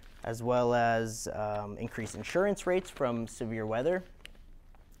 as well as increased insurance rates from severe weather.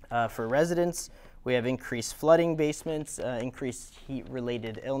 For residents, we have increased flooding basements, increased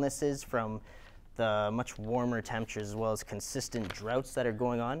heat-related illnesses from the much warmer temperatures, as well as consistent droughts that are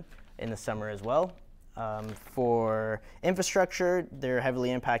going on in the summer as well. For infrastructure, they're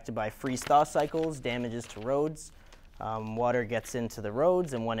heavily impacted by freeze-thaw cycles, damages to roads. Water gets into the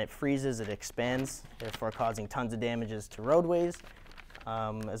roads, and when it freezes, it expands, therefore causing tons of damages to roadways,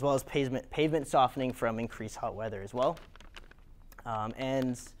 as well as pavement softening from increased hot weather as well.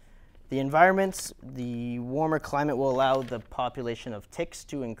 And the environment, the warmer climate will allow the population of ticks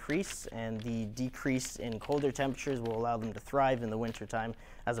to increase, and the decrease in colder temperatures will allow them to thrive in the wintertime,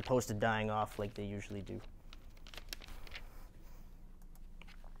 as opposed to dying off like they usually do.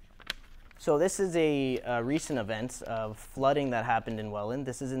 So this is a recent event of flooding that happened in Welland.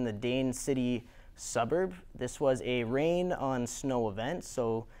 This is in the Dane City suburb. This was a rain on snow event,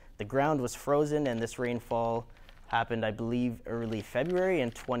 so the ground was frozen, and this rainfall happened, I believe, early February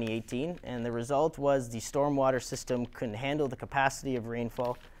in 2018, and the result was the stormwater system couldn't handle the capacity of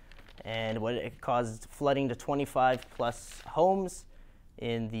rainfall, and what it caused flooding to 25 plus homes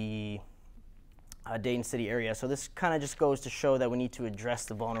in the Dane City area. So this kind of just goes to show that we need to address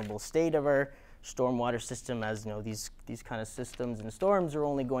the vulnerable state of our stormwater system, as you know, these kind of systems and storms are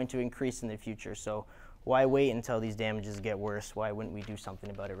only going to increase in the future. So why wait until these damages get worse? Why wouldn't we do something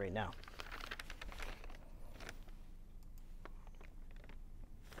about it right now?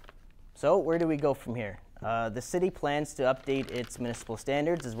 So where do we go from here? The city plans to update its municipal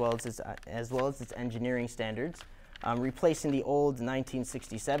standards as well as its engineering standards, replacing the old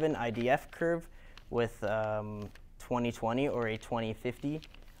 1967 IDF curve with 2020 or a 2050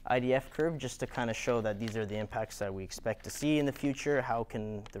 IDF curve, just to kind of show that these are the impacts that we expect to see in the future. How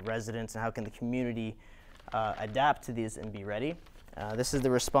can the residents and how can the community adapt to these and be ready? This is the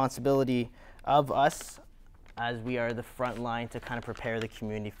responsibility of us, as we are the front line to kind of prepare the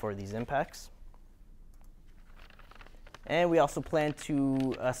community for these impacts. And we also plan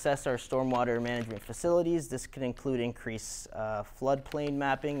to assess our stormwater management facilities. This could include increased floodplain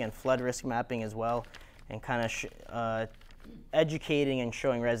mapping and flood risk mapping as well, and kind of educating and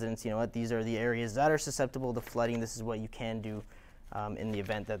showing residents, you know what, these are the areas that are susceptible to flooding. This is what you can do in the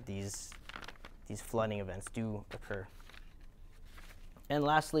event that these flooding events do occur. And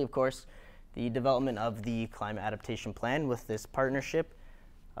lastly, of course, the development of the climate adaptation plan with this partnership.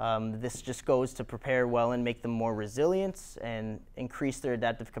 This just goes to prepare Welland, make them more resilient, and increase their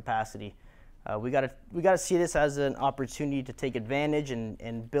adaptive capacity. We gotta see this as an opportunity to take advantage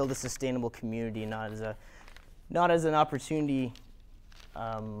and build a sustainable community, not as an opportunity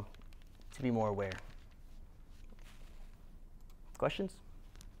to be more aware. Questions?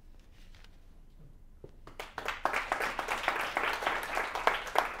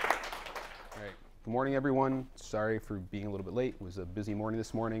 Good morning, everyone. Sorry for being a little bit late. It was a busy morning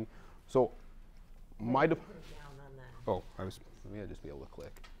this morning. So, let me just be able to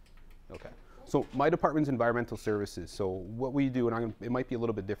click. Okay. So my department's environmental services. So what we do, and it might be a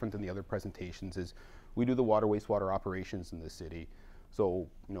little bit different than the other presentations, is we do the water wastewater operations in the city. So,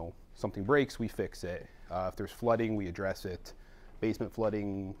 you know, something breaks, we fix it. If there's flooding, we address it. Basement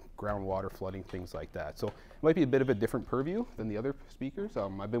flooding, groundwater flooding, things like that. So it might be a bit of a different purview than the other speakers.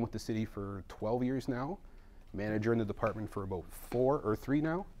 I've been with the city for 12 years now, manager in the department for about 4 or 3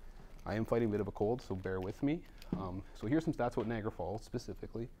 now. I am fighting a bit of a cold, so bear with me. So here's some stats about Niagara Falls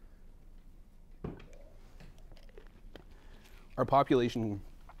specifically. Our population,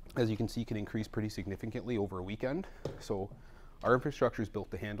 as you can see, can increase pretty significantly over a weekend. So our infrastructure is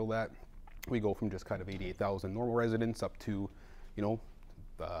built to handle that. We go from just kind of 88,000 normal residents up to, you know,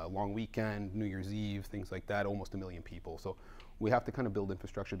 long weekend, New Year's Eve, things like that, almost 1 million people. So we have to kind of build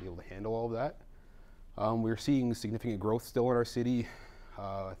infrastructure to be able to handle all of that. We're seeing significant growth still in our city.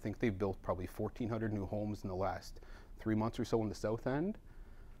 I think they've built probably 1,400 new homes in the last 3 months or so in the south end.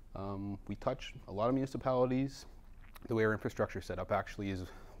 We touch a lot of municipalities. The way our infrastructure is set up actually is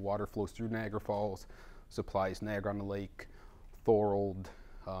water flows through Niagara Falls, supplies Niagara-on-the-Lake, Thorold,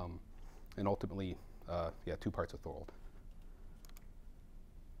 and ultimately, 2 parts of Thorold.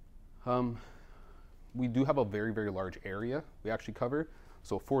 We do have a very, very large area we actually cover.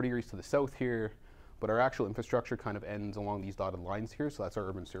 So 40 areas to the south here, but our actual infrastructure kind of ends along these dotted lines here, so that's our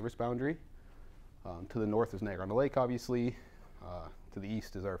urban service boundary. To the north is Niagara-on-the-Lake, obviously. To the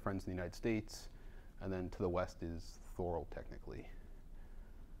east is our friends in the United States, and then to the west is Thorold, technically.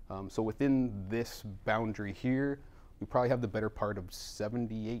 So within this boundary here, we probably have the better part of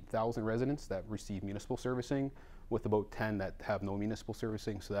 78,000 residents that receive municipal servicing, with about 10 that have no municipal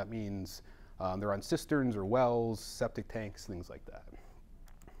servicing. So that means they're on cisterns or wells, septic tanks, things like that.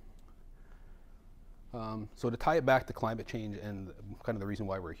 So to tie it back to climate change and kind of the reason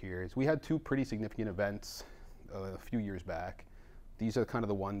why we're here is we had 2 pretty significant events a few years back. These are kind of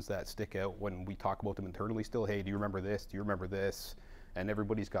the ones that stick out when we talk about them internally still. Hey, do you remember this? Do you remember this? And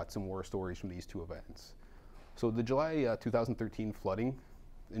everybody's got some war stories from these 2 events. So the July 2013 flooding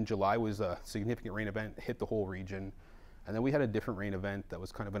in July was a significant rain event, hit the whole region. And then we had a different rain event that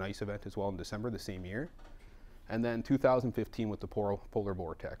was kind of an ice event as well in December the same year. And then 2015 with the polar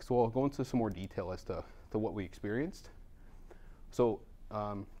vortex. So I'll go into some more detail as to what we experienced. So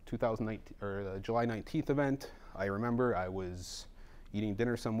 2019, or the July 19th event, I remember I was eating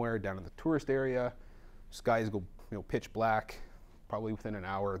dinner somewhere down in the tourist area. Skies go, pitch black. Probably within an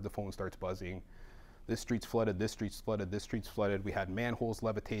hour, the phone starts buzzing. This street's flooded, this street's flooded, this street's flooded. We had manholes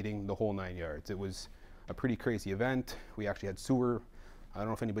levitating, the whole 9 yards. It was a pretty crazy event. We actually had sewer. I don't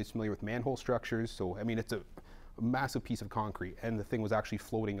know if anybody's familiar with manhole structures. So, I mean, it's a massive piece of concrete, and the thing was actually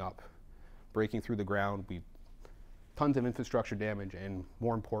floating up, breaking through the ground. Tons of infrastructure damage, and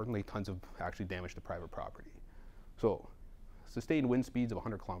more importantly, tons of actually damage to private property. So, sustained wind speeds of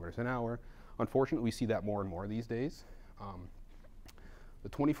 100 kilometers an hour. Unfortunately, we see that more and more these days. The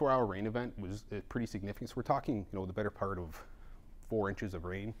 24-hour rain event was pretty significant. So we're talking, the better part of 4 inches of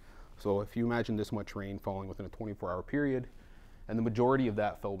rain. So if you imagine this much rain falling within a 24-hour period, and the majority of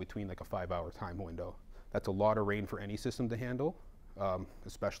that fell between like a 5-hour time window. That's a lot of rain for any system to handle,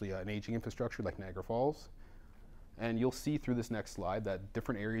 especially an aging infrastructure like Niagara Falls. And you'll see through this next slide that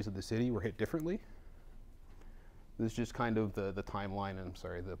different areas of the city were hit differently. This is just kind of the timeline, and I'm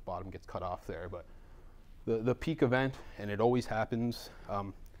sorry, the bottom gets cut off there, but the peak event, and it always happens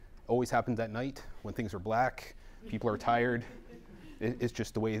at night when things are black, people are tired. It's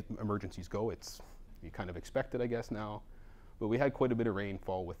just the way emergencies go. You kind of expect it, I guess, now. But we had quite a bit of rain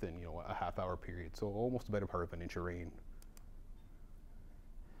fall within, a half-hour period, so almost a better part of an inch of rain.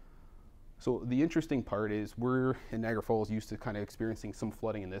 So the interesting part is we're in Niagara Falls used to kind of experiencing some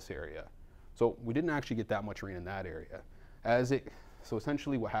flooding in this area. So we didn't actually get that much rain in that area. So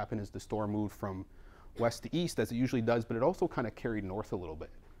essentially what happened is the storm moved from west to east, as it usually does, but it also kind of carried north a little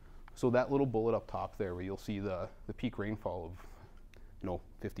bit. So that little bullet up top there, where you'll see the peak rainfall of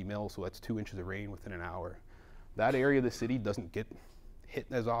 50 mils, so that's 2 inches of rain within an hour. That area of the city doesn't get hit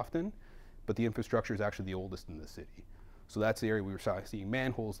as often, but the infrastructure is actually the oldest in the city. So that's the area we were seeing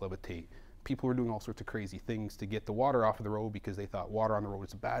manholes levitate. People were doing all sorts of crazy things to get the water off of the road because they thought water on the road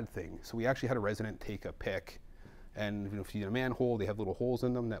was a bad thing. So we actually had a resident take a pick, and if you see a manhole, they have little holes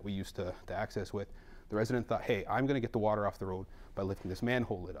in them that we used to access with. The resident thought, hey, I'm going to get the water off the road by lifting this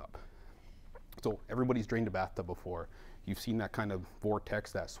manhole lid up. So everybody's drained a bathtub before. You've seen that kind of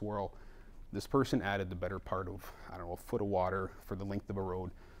vortex, that swirl. This person added the better part of, a foot of water for the length of a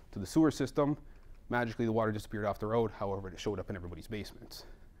road to the sewer system. Magically, the water disappeared off the road. However, it showed up in everybody's basements.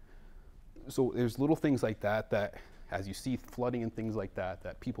 So there's little things like that, as you see flooding and things like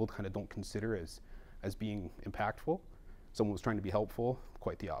that people kind of don't consider as being impactful. Someone was trying to be helpful,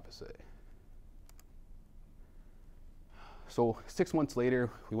 quite the opposite. So 6 months later,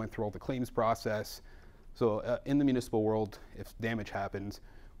 we went through all the claims process. So in the municipal world, if damage happens,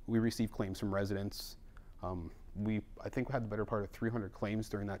 we receive claims from residents. I think we had the better part of 300 claims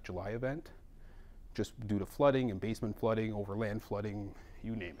during that July event, just due to flooding and basement flooding, overland flooding,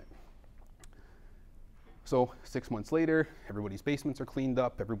 you name it. So 6 months later, everybody's basements are cleaned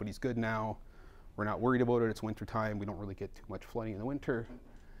up, everybody's good now. We're not worried about it, it's winter time, we don't really get too much flooding in the winter.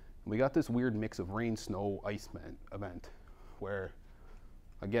 And we got this weird mix of rain, snow, ice event, where,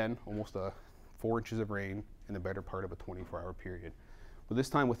 again, almost 4 inches of rain in the better part of a 24-hour period. But this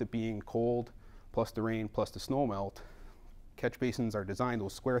time, with it being cold, plus the rain, plus the snow melt, catch basins are designed,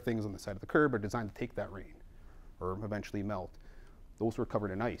 those square things on the side of the curb are designed to take that rain, or eventually melt. Those were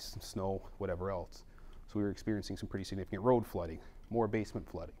covered in ice, snow, whatever else. So we were experiencing some pretty significant road flooding, more basement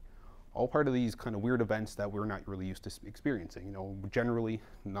flooding. All part of these kind of weird events that we're not really used to experiencing. You know, generally,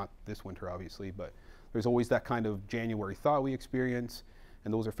 not this winter obviously, but there's always that kind of January thaw we experience,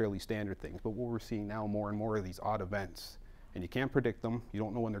 and those are fairly standard things. But what we're seeing now more and more are these odd events, and you can't predict them, you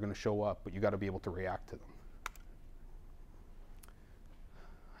don't know when they're going to show up, but you got to be able to react to them.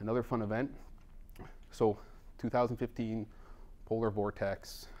 Another fun event, so 2015 polar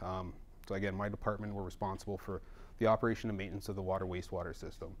vortex. So again, my department, we're responsible for the operation and maintenance of the water wastewater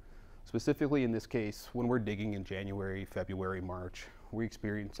system. Specifically in this case, when we're digging in January, February, March, we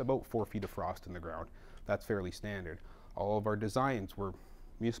experience about 4 feet of frost in the ground. That's fairly standard. All of our designs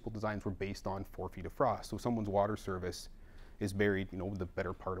municipal designs were based on 4 feet of frost. So someone's water service is buried, you know, the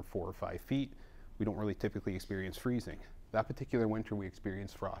better part of 4 or 5 feet. We don't really typically experience freezing. That particular winter we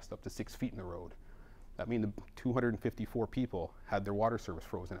experienced frost up to 6 feet in the road. That means 254 people had their water service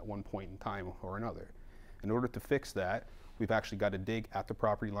frozen at one point in time or another. In order to fix that, we've actually got to dig at the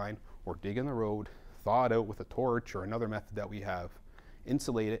property line or dig in the road, thaw it out with a torch or another method that we have,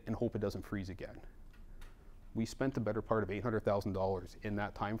 insulate it, and hope it doesn't freeze again. We spent the better part of $800,000 in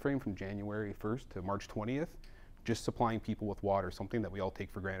that time frame from January 1st to March 20th, just supplying people with water, something that we all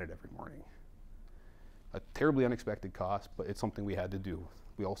take for granted every morning. A terribly unexpected cost, but it's something we had to do.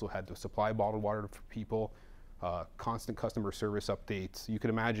 We also had to supply bottled water for people, constant customer service updates. You can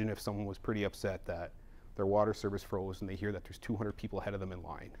imagine if someone was pretty upset that their water service froze and they hear that there's 200 people ahead of them in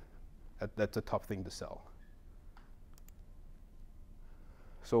line. That's a tough thing to sell.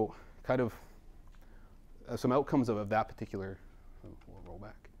 So kind of some outcomes of that particular, we'll roll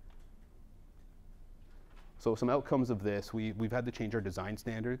back. So some outcomes of this, we've had to change our design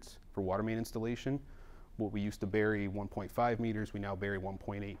standards for water main installation. What we used to bury 1.5 meters, we now bury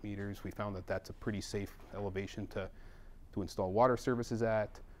 1.8 meters. We found that that's a pretty safe elevation to install water services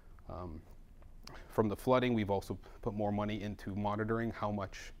at. From the flooding, we've also put more money into monitoring how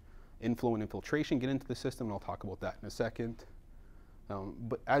much inflow and infiltration get into the system, and I'll talk about that in a second.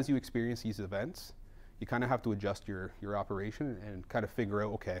 But as you experience these events, you kind of have to adjust your operation and kind of figure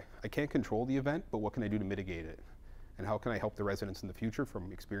out, okay, I can't control the event, but what can I do to mitigate it? And how can I help the residents in the future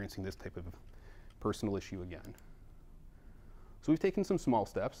from experiencing this type of personal issue again? So we've taken some small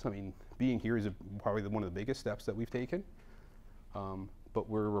steps. I mean, being here is probably one of the biggest steps that we've taken. But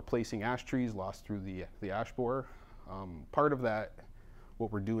we're replacing ash trees lost through the ash borer. Part of that,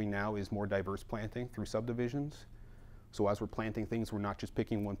 what we're doing now is more diverse planting through subdivisions. So as we're planting things, we're not just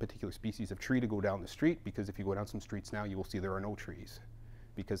picking one particular species of tree to go down the street, because if you go down some streets now, you will see there are no trees,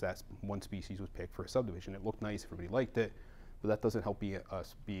 because that's one species was picked for a subdivision. It looked nice, everybody liked it, but that doesn't help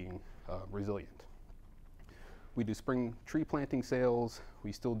us being resilient. We do spring tree planting sales.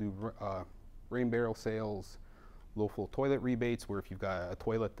 We still do rain barrel sales, low flow toilet rebates, where if you've got a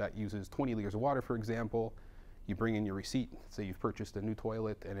toilet that uses 20 liters of water, for example, you bring in your receipt. Say you've purchased a new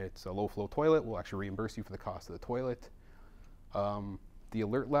toilet and it's a low flow toilet, we'll actually reimburse you for the cost of the toilet. The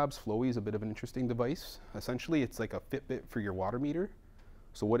Alert Labs Flowy is a bit of an interesting device. Essentially, it's like a Fitbit for your water meter.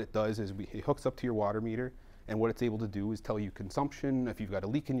 So what it does is it hooks up to your water meter, and what it's able to do is tell you consumption. If you've got a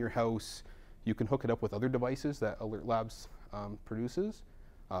leak in your house, you can hook it up with other devices that Alert Labs produces,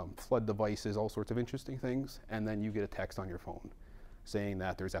 flood devices, all sorts of interesting things, and then you get a text on your phone saying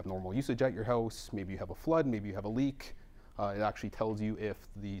that there's abnormal usage at your house, maybe you have a flood, maybe you have a leak. It actually tells you if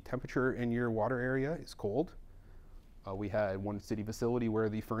the temperature in your water area is cold. We had one city facility where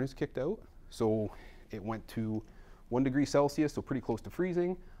the furnace kicked out, so it went to 1 degree Celsius, so pretty close to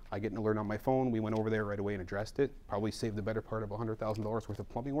freezing. I get an alert on my phone. We went over there right away and addressed it. Probably saved the better part of $100,000 worth of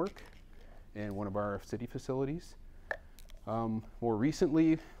plumbing work in one of our city facilities. More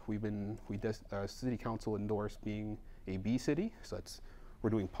recently, City Council endorsed being a bee city, so we're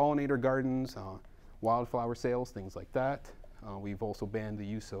doing pollinator gardens, wildflower sales, things like that. We've also banned the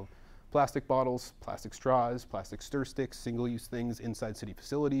use of plastic bottles, plastic straws, plastic stir sticks, single-use things inside city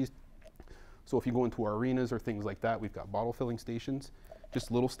facilities. So if you go into our arenas or things like that, we've got bottle filling stations,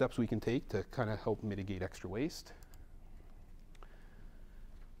 just little steps we can take to kind of help mitigate extra waste.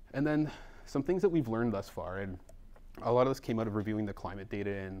 And then some things that we've learned thus far, and a lot of this came out of reviewing the climate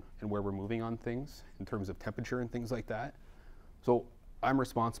data and where we're moving on things in terms of temperature and things like that. So I'm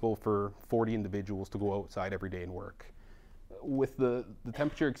responsible for 40 individuals to go outside every day and work. With the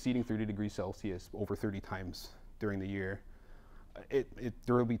temperature exceeding 30 degrees Celsius over 30 times during the year,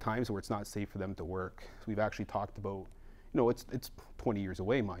 there will be times where it's not safe for them to work. So we've actually talked about, it's 20 years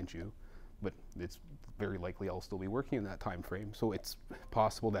away, mind you, but it's very likely I'll still be working in that time frame. So it's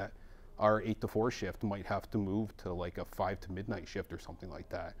possible that our 8 to 4 shift might have to move to like a 5 to midnight shift or something like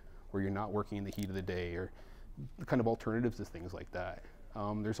that, where you're not working in the heat of the day, or the kind of alternatives to things like that.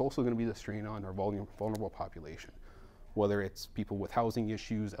 There's also going to be the strain on our vulnerable population, whether it's people with housing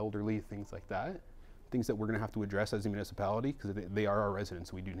issues, elderly, things like that, things that we're going to have to address as a municipality, because they are our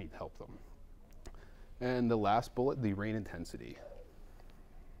residents, so we do need to help them. And the last bullet, the rain intensity.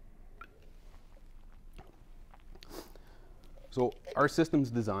 So our system's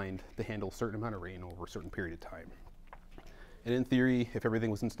designed to handle a certain amount of rain over a certain period of time. And in theory, if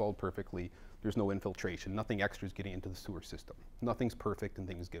everything was installed perfectly, there's no infiltration, nothing extra is getting into the sewer system. Nothing's perfect and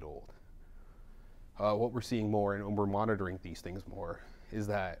things get old. What we're seeing more, and we're monitoring these things more, is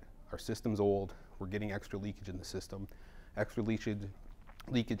that our system's old, we're getting extra leakage in the system. Extra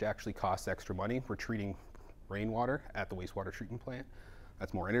leakage actually costs extra money. We're treating rainwater at the wastewater treatment plant.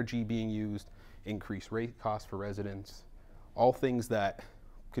 That's more energy being used, increased rate costs for residents, all things that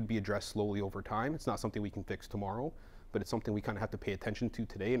could be addressed slowly over time. It's not something we can fix tomorrow, but it's something we kind of have to pay attention to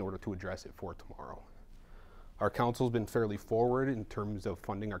today in order to address it for tomorrow. Our council's been fairly forward in terms of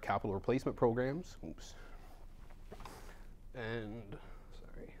funding our capital replacement programs. Oops. And,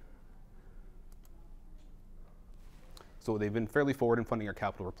 sorry. So they've been fairly forward in funding our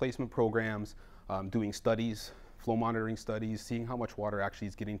capital replacement programs, doing studies, flow monitoring studies, seeing how much water actually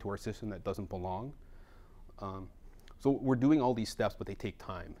is getting to our system that doesn't belong. So we're doing all these steps, but they take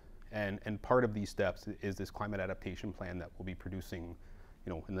time. And part of these steps is this climate adaptation plan that we'll be producing,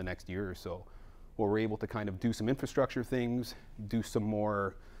 in the next year or so, where we're able to kind of do some infrastructure things, do some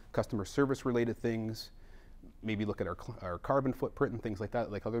more customer service related things, maybe look at our carbon footprint and things like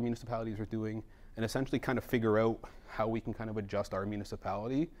that, like other municipalities are doing, and essentially kind of figure out how we can kind of adjust our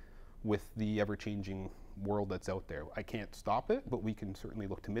municipality with the ever-changing world that's out there. I can't stop it, but we can certainly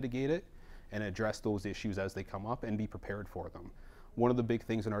look to mitigate it and address those issues as they come up and be prepared for them. One of the big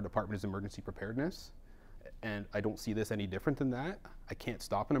things in our department is emergency preparedness, and I don't see this any different than that. I can't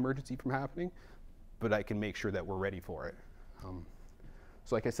stop an emergency from happening, but I can make sure that we're ready for it.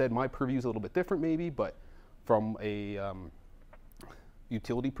 So like I said, my purview is a little bit different maybe, but from a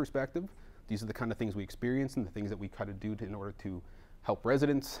utility perspective, these are the kind of things we experience and the things that we kind of do in order to help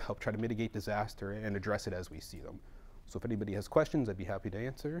residents, help try to mitigate disaster and address it as we see them. So if anybody has questions, I'd be happy to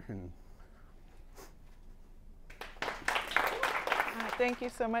answer. And thank you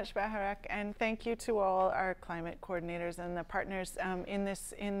so much, Baharak, and thank you to all our climate coordinators and the partners in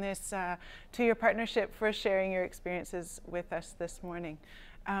this 2-year partnership for sharing your experiences with us this morning.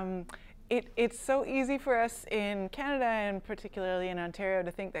 It's so easy for us in Canada and particularly in Ontario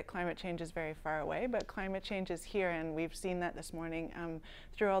to think that climate change is very far away, but climate change is here, and we've seen that this morning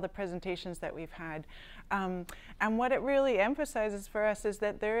through all the presentations that we've had. And what it really emphasizes for us is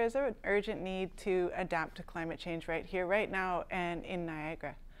that there is an urgent need to adapt to climate change right here, right now, and in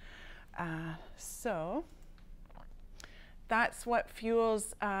Niagara. So that's what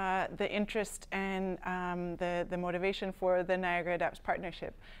fuels the interest and the motivation for the Niagara Adapts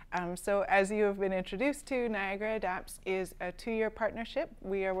partnership. So as you have been introduced to, Niagara Adapts is a 2-year partnership.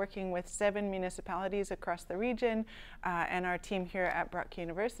 We are working with 7 municipalities across the region and our team here at Brock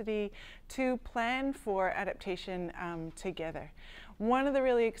University to plan for adaptation together. One of the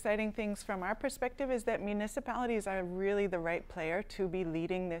really exciting things from our perspective is that municipalities are really the right player to be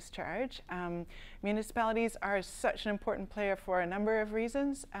leading this charge. Municipalities are such an important player for a number of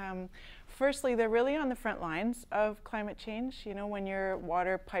reasons. Firstly, they're really on the front lines of climate change. You know, when your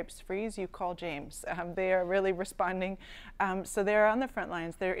water pipes freeze, you call James. They are really responding. So they're on the front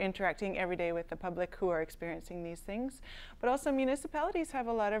lines. They're interacting every day with the public who are experiencing these things. But also municipalities have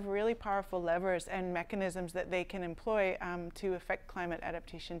a lot of really powerful levers and mechanisms that they can employ to affect climate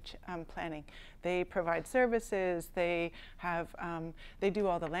adaptation planning. They provide services, they do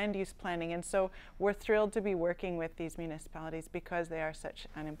all the land use planning, and so we're thrilled to be working with these municipalities because they are such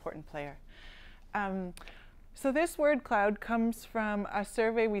an important player. So this word cloud comes from a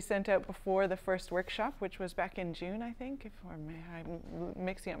survey we sent out before the first workshop, which was back in June, I think, I'm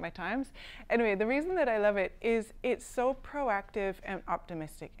mixing up my times. Anyway, the reason that I love it is it's so proactive and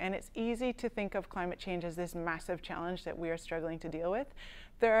optimistic, and it's easy to think of climate change as this massive challenge that we are struggling to deal with.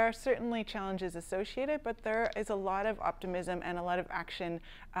 There are certainly challenges associated, but there is a lot of optimism and a lot of action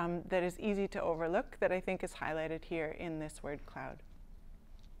that is easy to overlook that I think is highlighted here in this word cloud.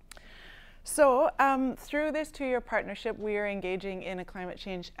 So through this 2-year partnership, we are engaging in a climate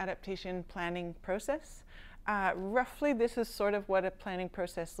change adaptation planning process. Roughly, this is sort of what a planning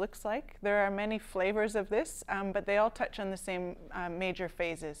process looks like. There are many flavors of this, but they all touch on the same major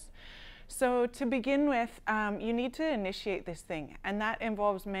phases. So to begin with, you need to initiate this thing, and that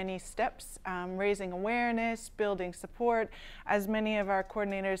involves many steps, raising awareness, building support. As many of our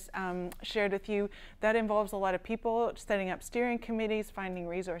coordinators shared with you, that involves a lot of people, setting up steering committees, finding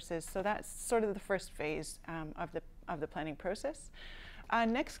resources. So that's sort of the first phase of the planning process.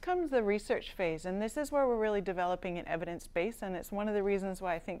 Next comes the research phase, and this is where we're really developing an evidence base, and it's one of the reasons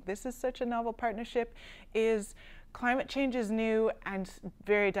why I think this is such a novel partnership is climate change is new and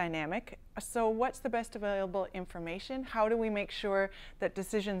very dynamic. So what's the best available information? How do we make sure that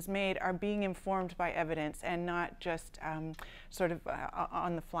decisions made are being informed by evidence and not just sort of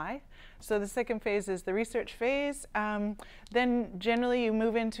on the fly? So the second phase is the research phase. Then generally you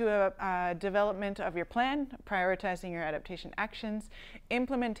move into a development of your plan, prioritizing your adaptation actions.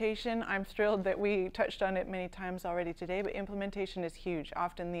 Implementation, I'm thrilled that we touched on it many times already today, but implementation is huge.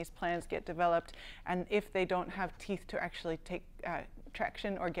 Often these plans get developed, and if they don't have teeth to actually take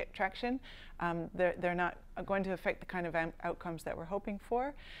traction or get traction, they're not going to affect the kind of outcomes that we're hoping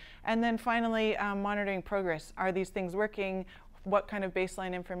for. And then finally, monitoring progress. Are these things working? What kind of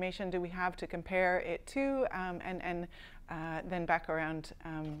baseline information do we have to compare it to? And then back around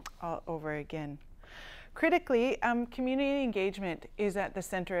all over again. Critically, community engagement is at the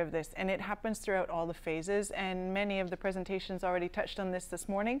center of this, and it happens throughout all the phases, and many of the presentations already touched on this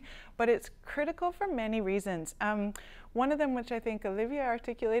morning, but it's critical for many reasons. One of them, which I think Olivia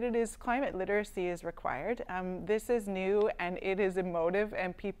articulated, is climate literacy is required. This is new and it is emotive,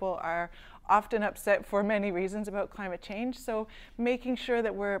 and people are often upset for many reasons about climate change. So making sure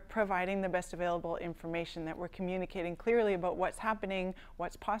that we're providing the best available information, that we're communicating clearly about what's happening,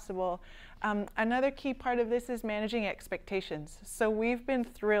 what's possible. Another key part of this is managing expectations. So we've been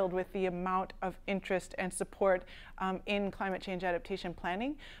thrilled with the amount of interest and support in climate change adaptation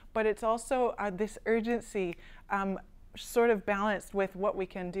planning, but it's also this urgency sort of balanced with what we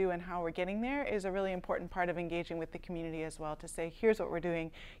can do and how we're getting there is a really important part of engaging with the community as well, to say, here's what we're doing,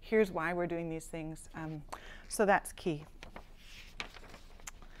 here's why we're doing these things. So that's key.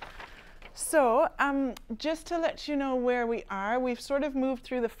 So just to let you know where we are, we've sort of moved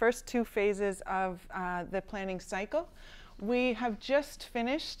through the first 2 phases of the planning cycle. We have just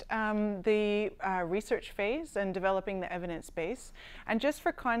finished the research phase and developing the evidence base. And just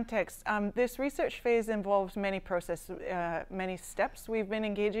for context, this research phase involves many many steps. We've been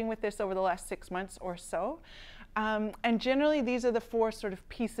engaging with this over the last 6 months or so. And generally, these are the 4 sort of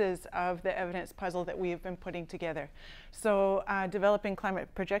pieces of the evidence puzzle that we have been putting together. So developing climate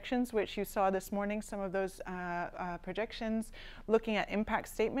projections, which you saw this morning, some of those projections, looking at impact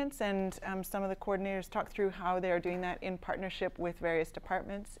statements, and some of the coordinators talked through how they are doing that in partnership with various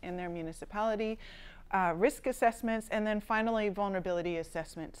departments in their municipality, risk assessments, and then finally vulnerability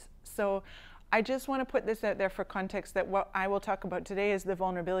assessments. So I just want to put this out there for context that what I will talk about today is the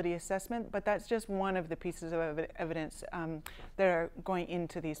vulnerability assessment, but that's just one of the pieces of evidence that are going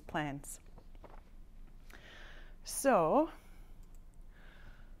into these plans. So,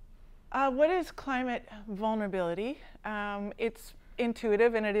 what is climate vulnerability? It's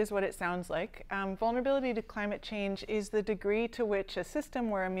intuitive, and it is what it sounds like. Vulnerability to climate change is the degree to which a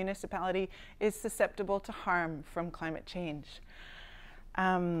system or a municipality is susceptible to harm from climate change.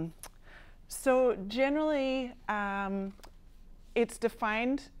 So generally, it's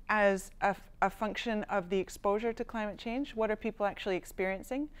defined as a function of the exposure to climate change. What are people actually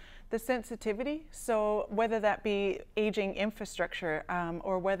experiencing? The sensitivity, so whether that be aging infrastructure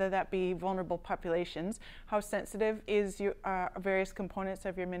or whether that be vulnerable populations, how sensitive is your various components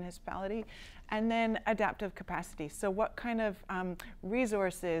of your municipality? And then adaptive capacity, so what kind of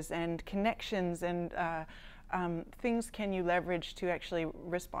resources and connections and things can you leverage to actually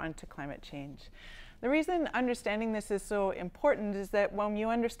respond to climate change? The reason understanding this is so important is that when you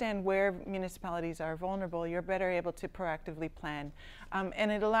understand where municipalities are vulnerable, you're better able to proactively plan.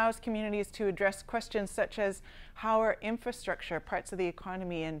 And it allows communities to address questions such as how are infrastructure, parts of the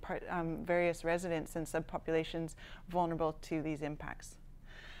economy, and various residents and subpopulations vulnerable to these impacts.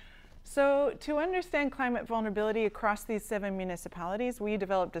 So to understand climate vulnerability across these 7 municipalities, we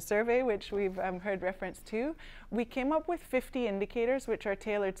developed a survey, which we've heard reference to. We came up with 50 indicators, which are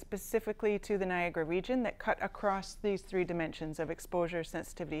tailored specifically to the Niagara region that cut across these 3 dimensions of exposure,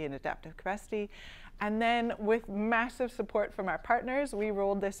 sensitivity, and adaptive capacity. And then with massive support from our partners, we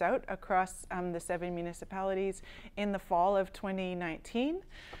rolled this out across the 7 municipalities in the fall of 2019.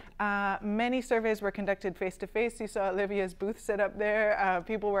 Many surveys were conducted face-to-face. You saw Olivia's booth set up there.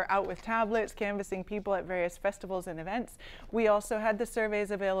 People were out with tablets, canvassing people at various festivals and events. We also had the surveys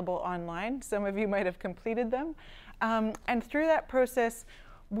available online. Some of you might have completed them. And through that process,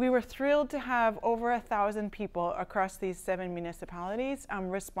 we were thrilled to have over 1,000 people across these 7 municipalities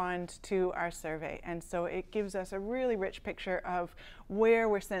respond to our survey. And so it gives us a really rich picture of where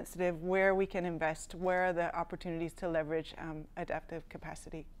we're sensitive, where we can invest, where are the opportunities to leverage adaptive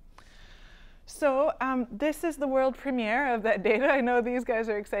capacity. So this is the world premiere of that data. I know these guys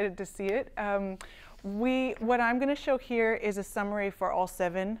are excited to see it. What I'm going to show here is a summary for all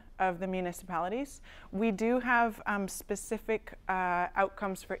 7 of the municipalities. We do have specific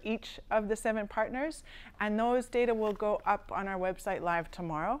outcomes for each of the 7 partners, and those data will go up on our website live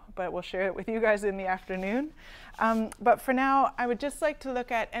tomorrow, but we'll share it with you guys in the afternoon. But for now, I would just like to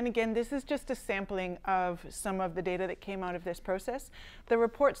look at, and again, this is just a sampling of some of the data that came out of this process. The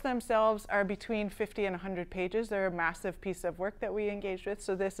reports themselves are between 50 and 100 pages. They're a massive piece of work that we engaged with,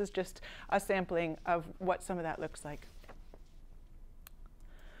 so this is just a sampling of what some of that looks like.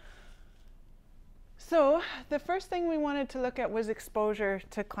 So the first thing we wanted to look at was exposure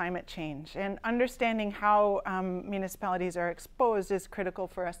to climate change, and understanding how municipalities are exposed is critical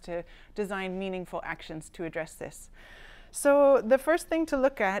for us to design meaningful actions to address this. So the first thing to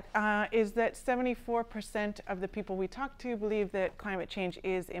look at is that 74% of the people we talk to believe that climate change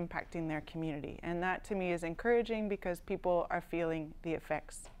is impacting their community, and that to me is encouraging because people are feeling the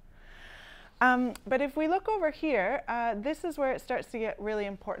effects. But if we look over here, this is where it starts to get really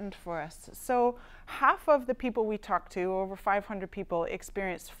important for us. So half of the people we talk to, over 500 people,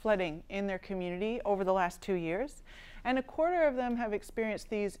 experienced flooding in their community over the last 2 years, and a quarter of them have experienced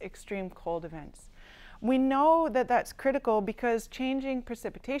these extreme cold events. We know that that's critical because changing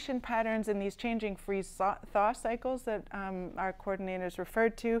precipitation patterns and these changing freeze-thaw cycles that our coordinators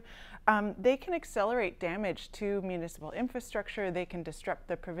referred to, they can accelerate damage to municipal infrastructure, they can disrupt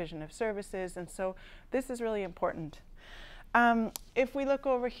the provision of services, and so this is really important. If we look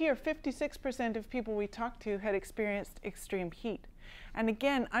over here, 56% of people we talked to had experienced extreme heat. And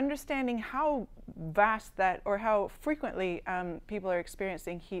again, understanding how vast that, or how frequently people are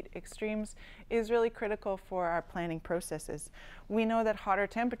experiencing heat extremes is really critical for our planning processes. We know that hotter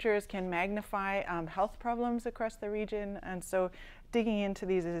temperatures can magnify health problems across the region, and so digging into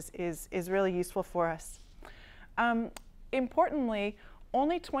these is really useful for us. Importantly,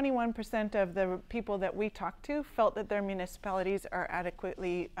 only 21% of the people that we talked to felt that their municipalities are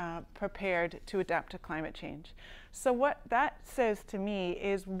adequately prepared to adapt to climate change. So what that says to me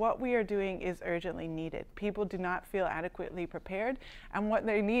is what we are doing is urgently needed. People do not feel adequately prepared, and what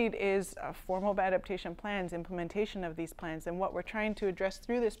they need is formal adaptation plans, implementation of these plans, and what we're trying to address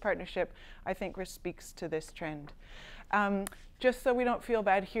through this partnership, I think, speaks to this trend. Just so we don't feel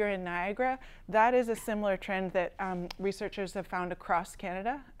bad here in Niagara, that is a similar trend that researchers have found across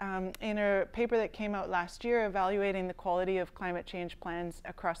Canada. In a paper that came out last year evaluating the quality of climate change plans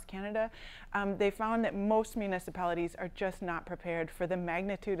across Canada, they found that most municipalities are just not prepared for the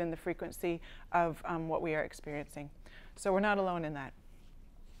magnitude and the frequency of what we are experiencing. So we're not alone in that.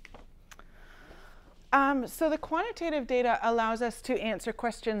 So the quantitative data allows us to answer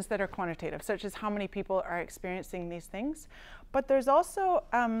questions that are quantitative, such as how many people are experiencing these things. But there's also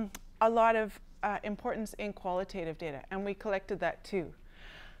a lot of importance in qualitative data, and we collected that too.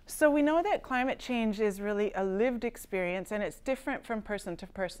 So we know that climate change is really a lived experience, and it's different from person to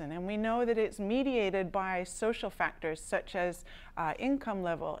person. And we know that it's mediated by social factors such as income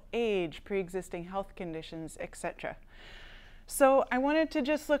level, age, pre-existing health conditions, etc. So I wanted to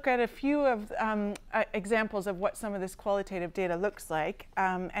just look at a few of examples of what some of this qualitative data looks like,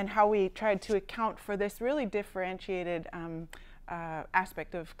 and how we tried to account for this really differentiated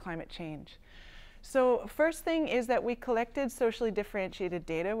aspect of climate change. So first thing is that we collected socially differentiated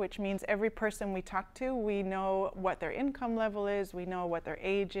data, which means every person we talk to, we know what their income level is, we know what their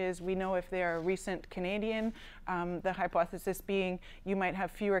age is, we know if they're a recent Canadian, the hypothesis being you might have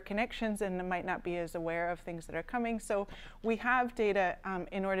fewer connections and might not be as aware of things that are coming. So we have data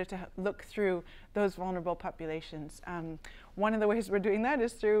in order to look through those vulnerable populations. One of the ways we're doing that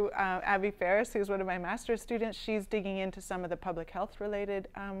is through Abby Ferris, who's one of my master's students. She's digging into some of the public health related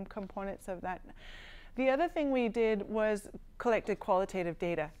components of The other thing we did was collected qualitative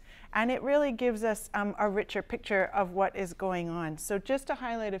data, and it really gives us a richer picture of what is going on. So just to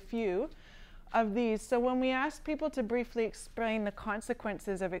highlight a few of these, so when we asked people to briefly explain the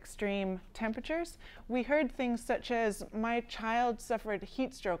consequences of extreme temperatures, we heard things such as, my child suffered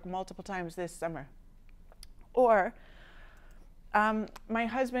heat stroke multiple times this summer, or my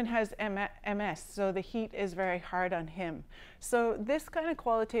husband has MS, so the heat is very hard on him. So this kind of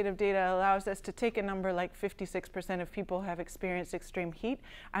qualitative data allows us to take a number like 56% of people have experienced extreme heat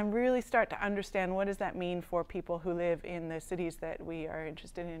and really start to understand what does that mean for people who live in the cities that we are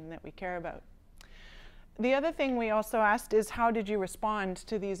interested in and that we care about. The other thing we also asked is, how did you respond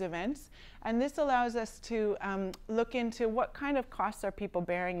to these events? And this allows us to look into what kind of costs are people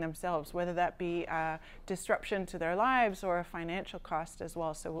bearing themselves, whether that be disruption to their lives or a financial cost as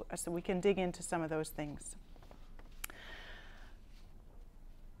well. So we can dig into some of those things.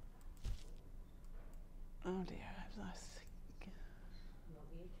 Oh dear, I've lost.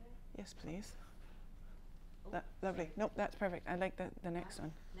 Yes, please. Lovely. Nope, that's perfect. I like the next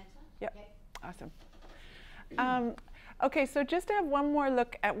one. Next one? Yep. Okay. Awesome. Okay, so just to have one more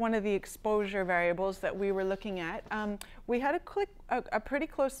look at one of the exposure variables that we were looking at, we had a pretty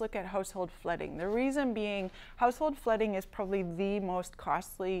close look at household flooding. The reason being, household flooding is probably the most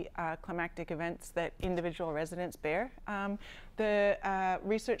costly climactic events that individual residents bear. The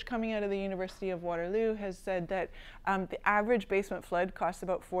research coming out of the University of Waterloo has said that the average basement flood costs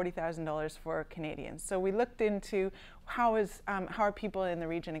about $40,000 for Canadians. So we looked into how are people in the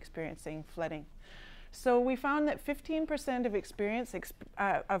region experiencing flooding. So we found that 15%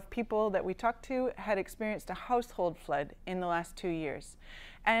 of people that we talked to had experienced a household flood in the last 2 years.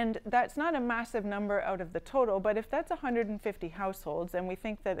 And that's not a massive number out of the total, but if that's 150 households, and we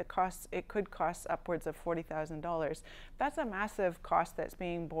think that it could cost upwards of $40,000, that's a massive cost that's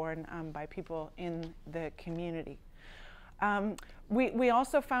being borne by people in the community. We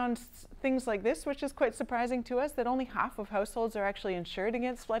also found things like this, which is quite surprising to us, that only half of households are actually insured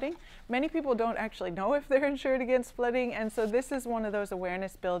against flooding. Many people don't actually know if they're insured against flooding, and so this is one of those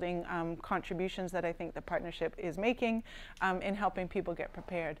awareness building contributions that I think the partnership is making in helping people get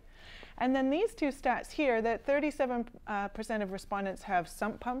prepared. And then these two stats here, that 37% of respondents have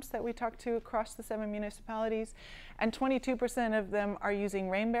sump pumps that we talked to across the 7 municipalities, and 22% of them are using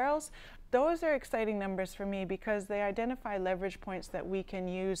rain barrels. Those are exciting numbers for me because they identify leverage points that we can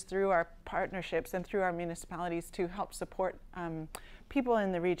use through our partnerships and through our municipalities to help support people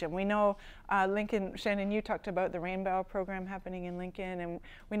in the region. We know Lincoln, Shannon, you talked about the rain barrel program happening in Lincoln, and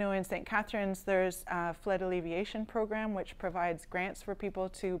we know in St. Catharines there's a flood alleviation program which provides grants for people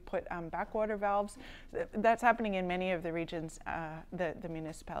to put backwater valves. That's happening in many of the regions, the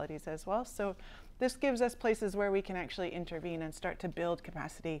municipalities as well. So this gives us places where we can actually intervene and start to build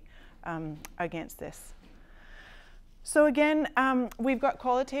capacity against this. So again, we've got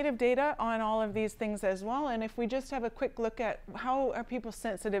qualitative data on all of these things as well, and if we just have a quick look at how are people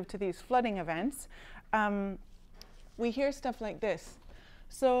sensitive to these flooding events, we hear stuff like this.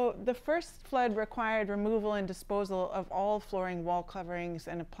 So the first flood required removal and disposal of all flooring, wall coverings,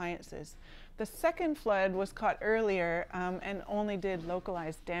 and appliances. The second flood was caught earlier and only did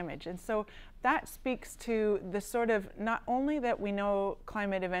localized damage. And so that speaks to the sort of, not only that we know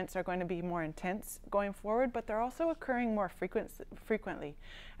climate events are going to be more intense going forward, but they're also occurring more frequently.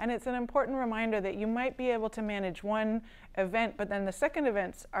 And it's an important reminder that you might be able to manage one event, but then the second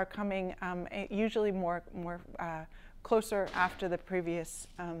events are coming usually more closer after the previous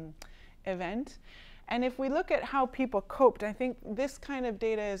event. And if we look at how people coped, I think this kind of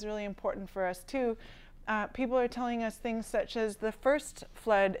data is really important for us too. People are telling us things such as the first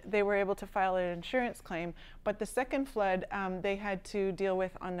flood, they were able to file an insurance claim, but the second flood they had to deal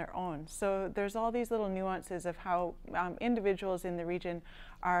with on their own. So there's all these little nuances of how individuals in the region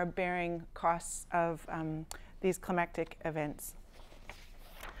are bearing costs of these climactic events.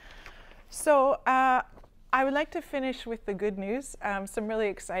 So I would like to finish with the good news, some really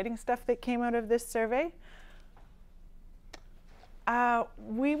exciting stuff that came out of this survey.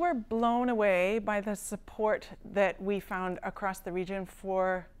 We were blown away by the support that we found across the region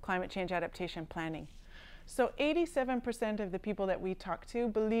for climate change adaptation planning. So 87% of the people that we talked to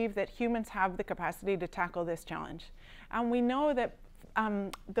believe that humans have the capacity to tackle this challenge. And we know that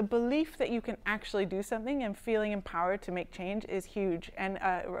the belief that you can actually do something and feeling empowered to make change is huge and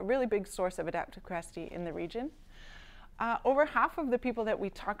a really big source of adaptive capacity in the region. Over half of the people that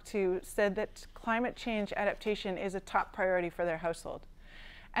we talked to said that climate change adaptation is a top priority for their household.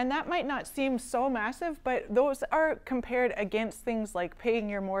 And that might not seem so massive, but those are compared against things like paying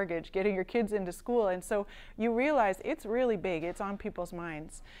your mortgage, getting your kids into school. And so you realize it's really big, it's on people's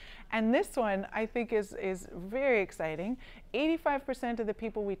minds. And this one I think is very exciting. 85% of the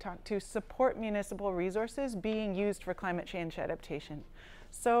people we talk to support municipal resources being used for climate change adaptation.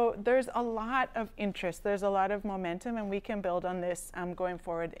 So there's a lot of interest, there's a lot of momentum, and we can build on this going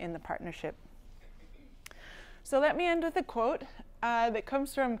forward in the partnership. So let me end with a quote that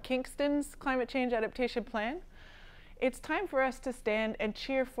comes from Kingston's Climate Change Adaptation Plan. It's time for us to stand and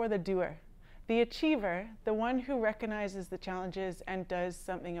cheer for the doer, the achiever, the one who recognizes the challenges and does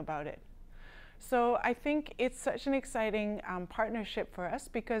something about it. So I think it's such an exciting partnership for us,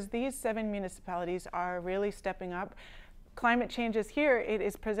 because these 7 municipalities are really stepping up. Climate change is here, it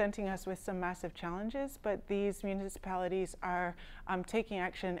is presenting us with some massive challenges, but these municipalities are taking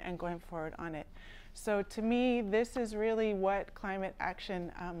action and going forward on it. So to me, this is really what climate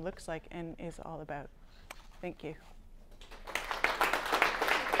action looks like and is all about. Thank you.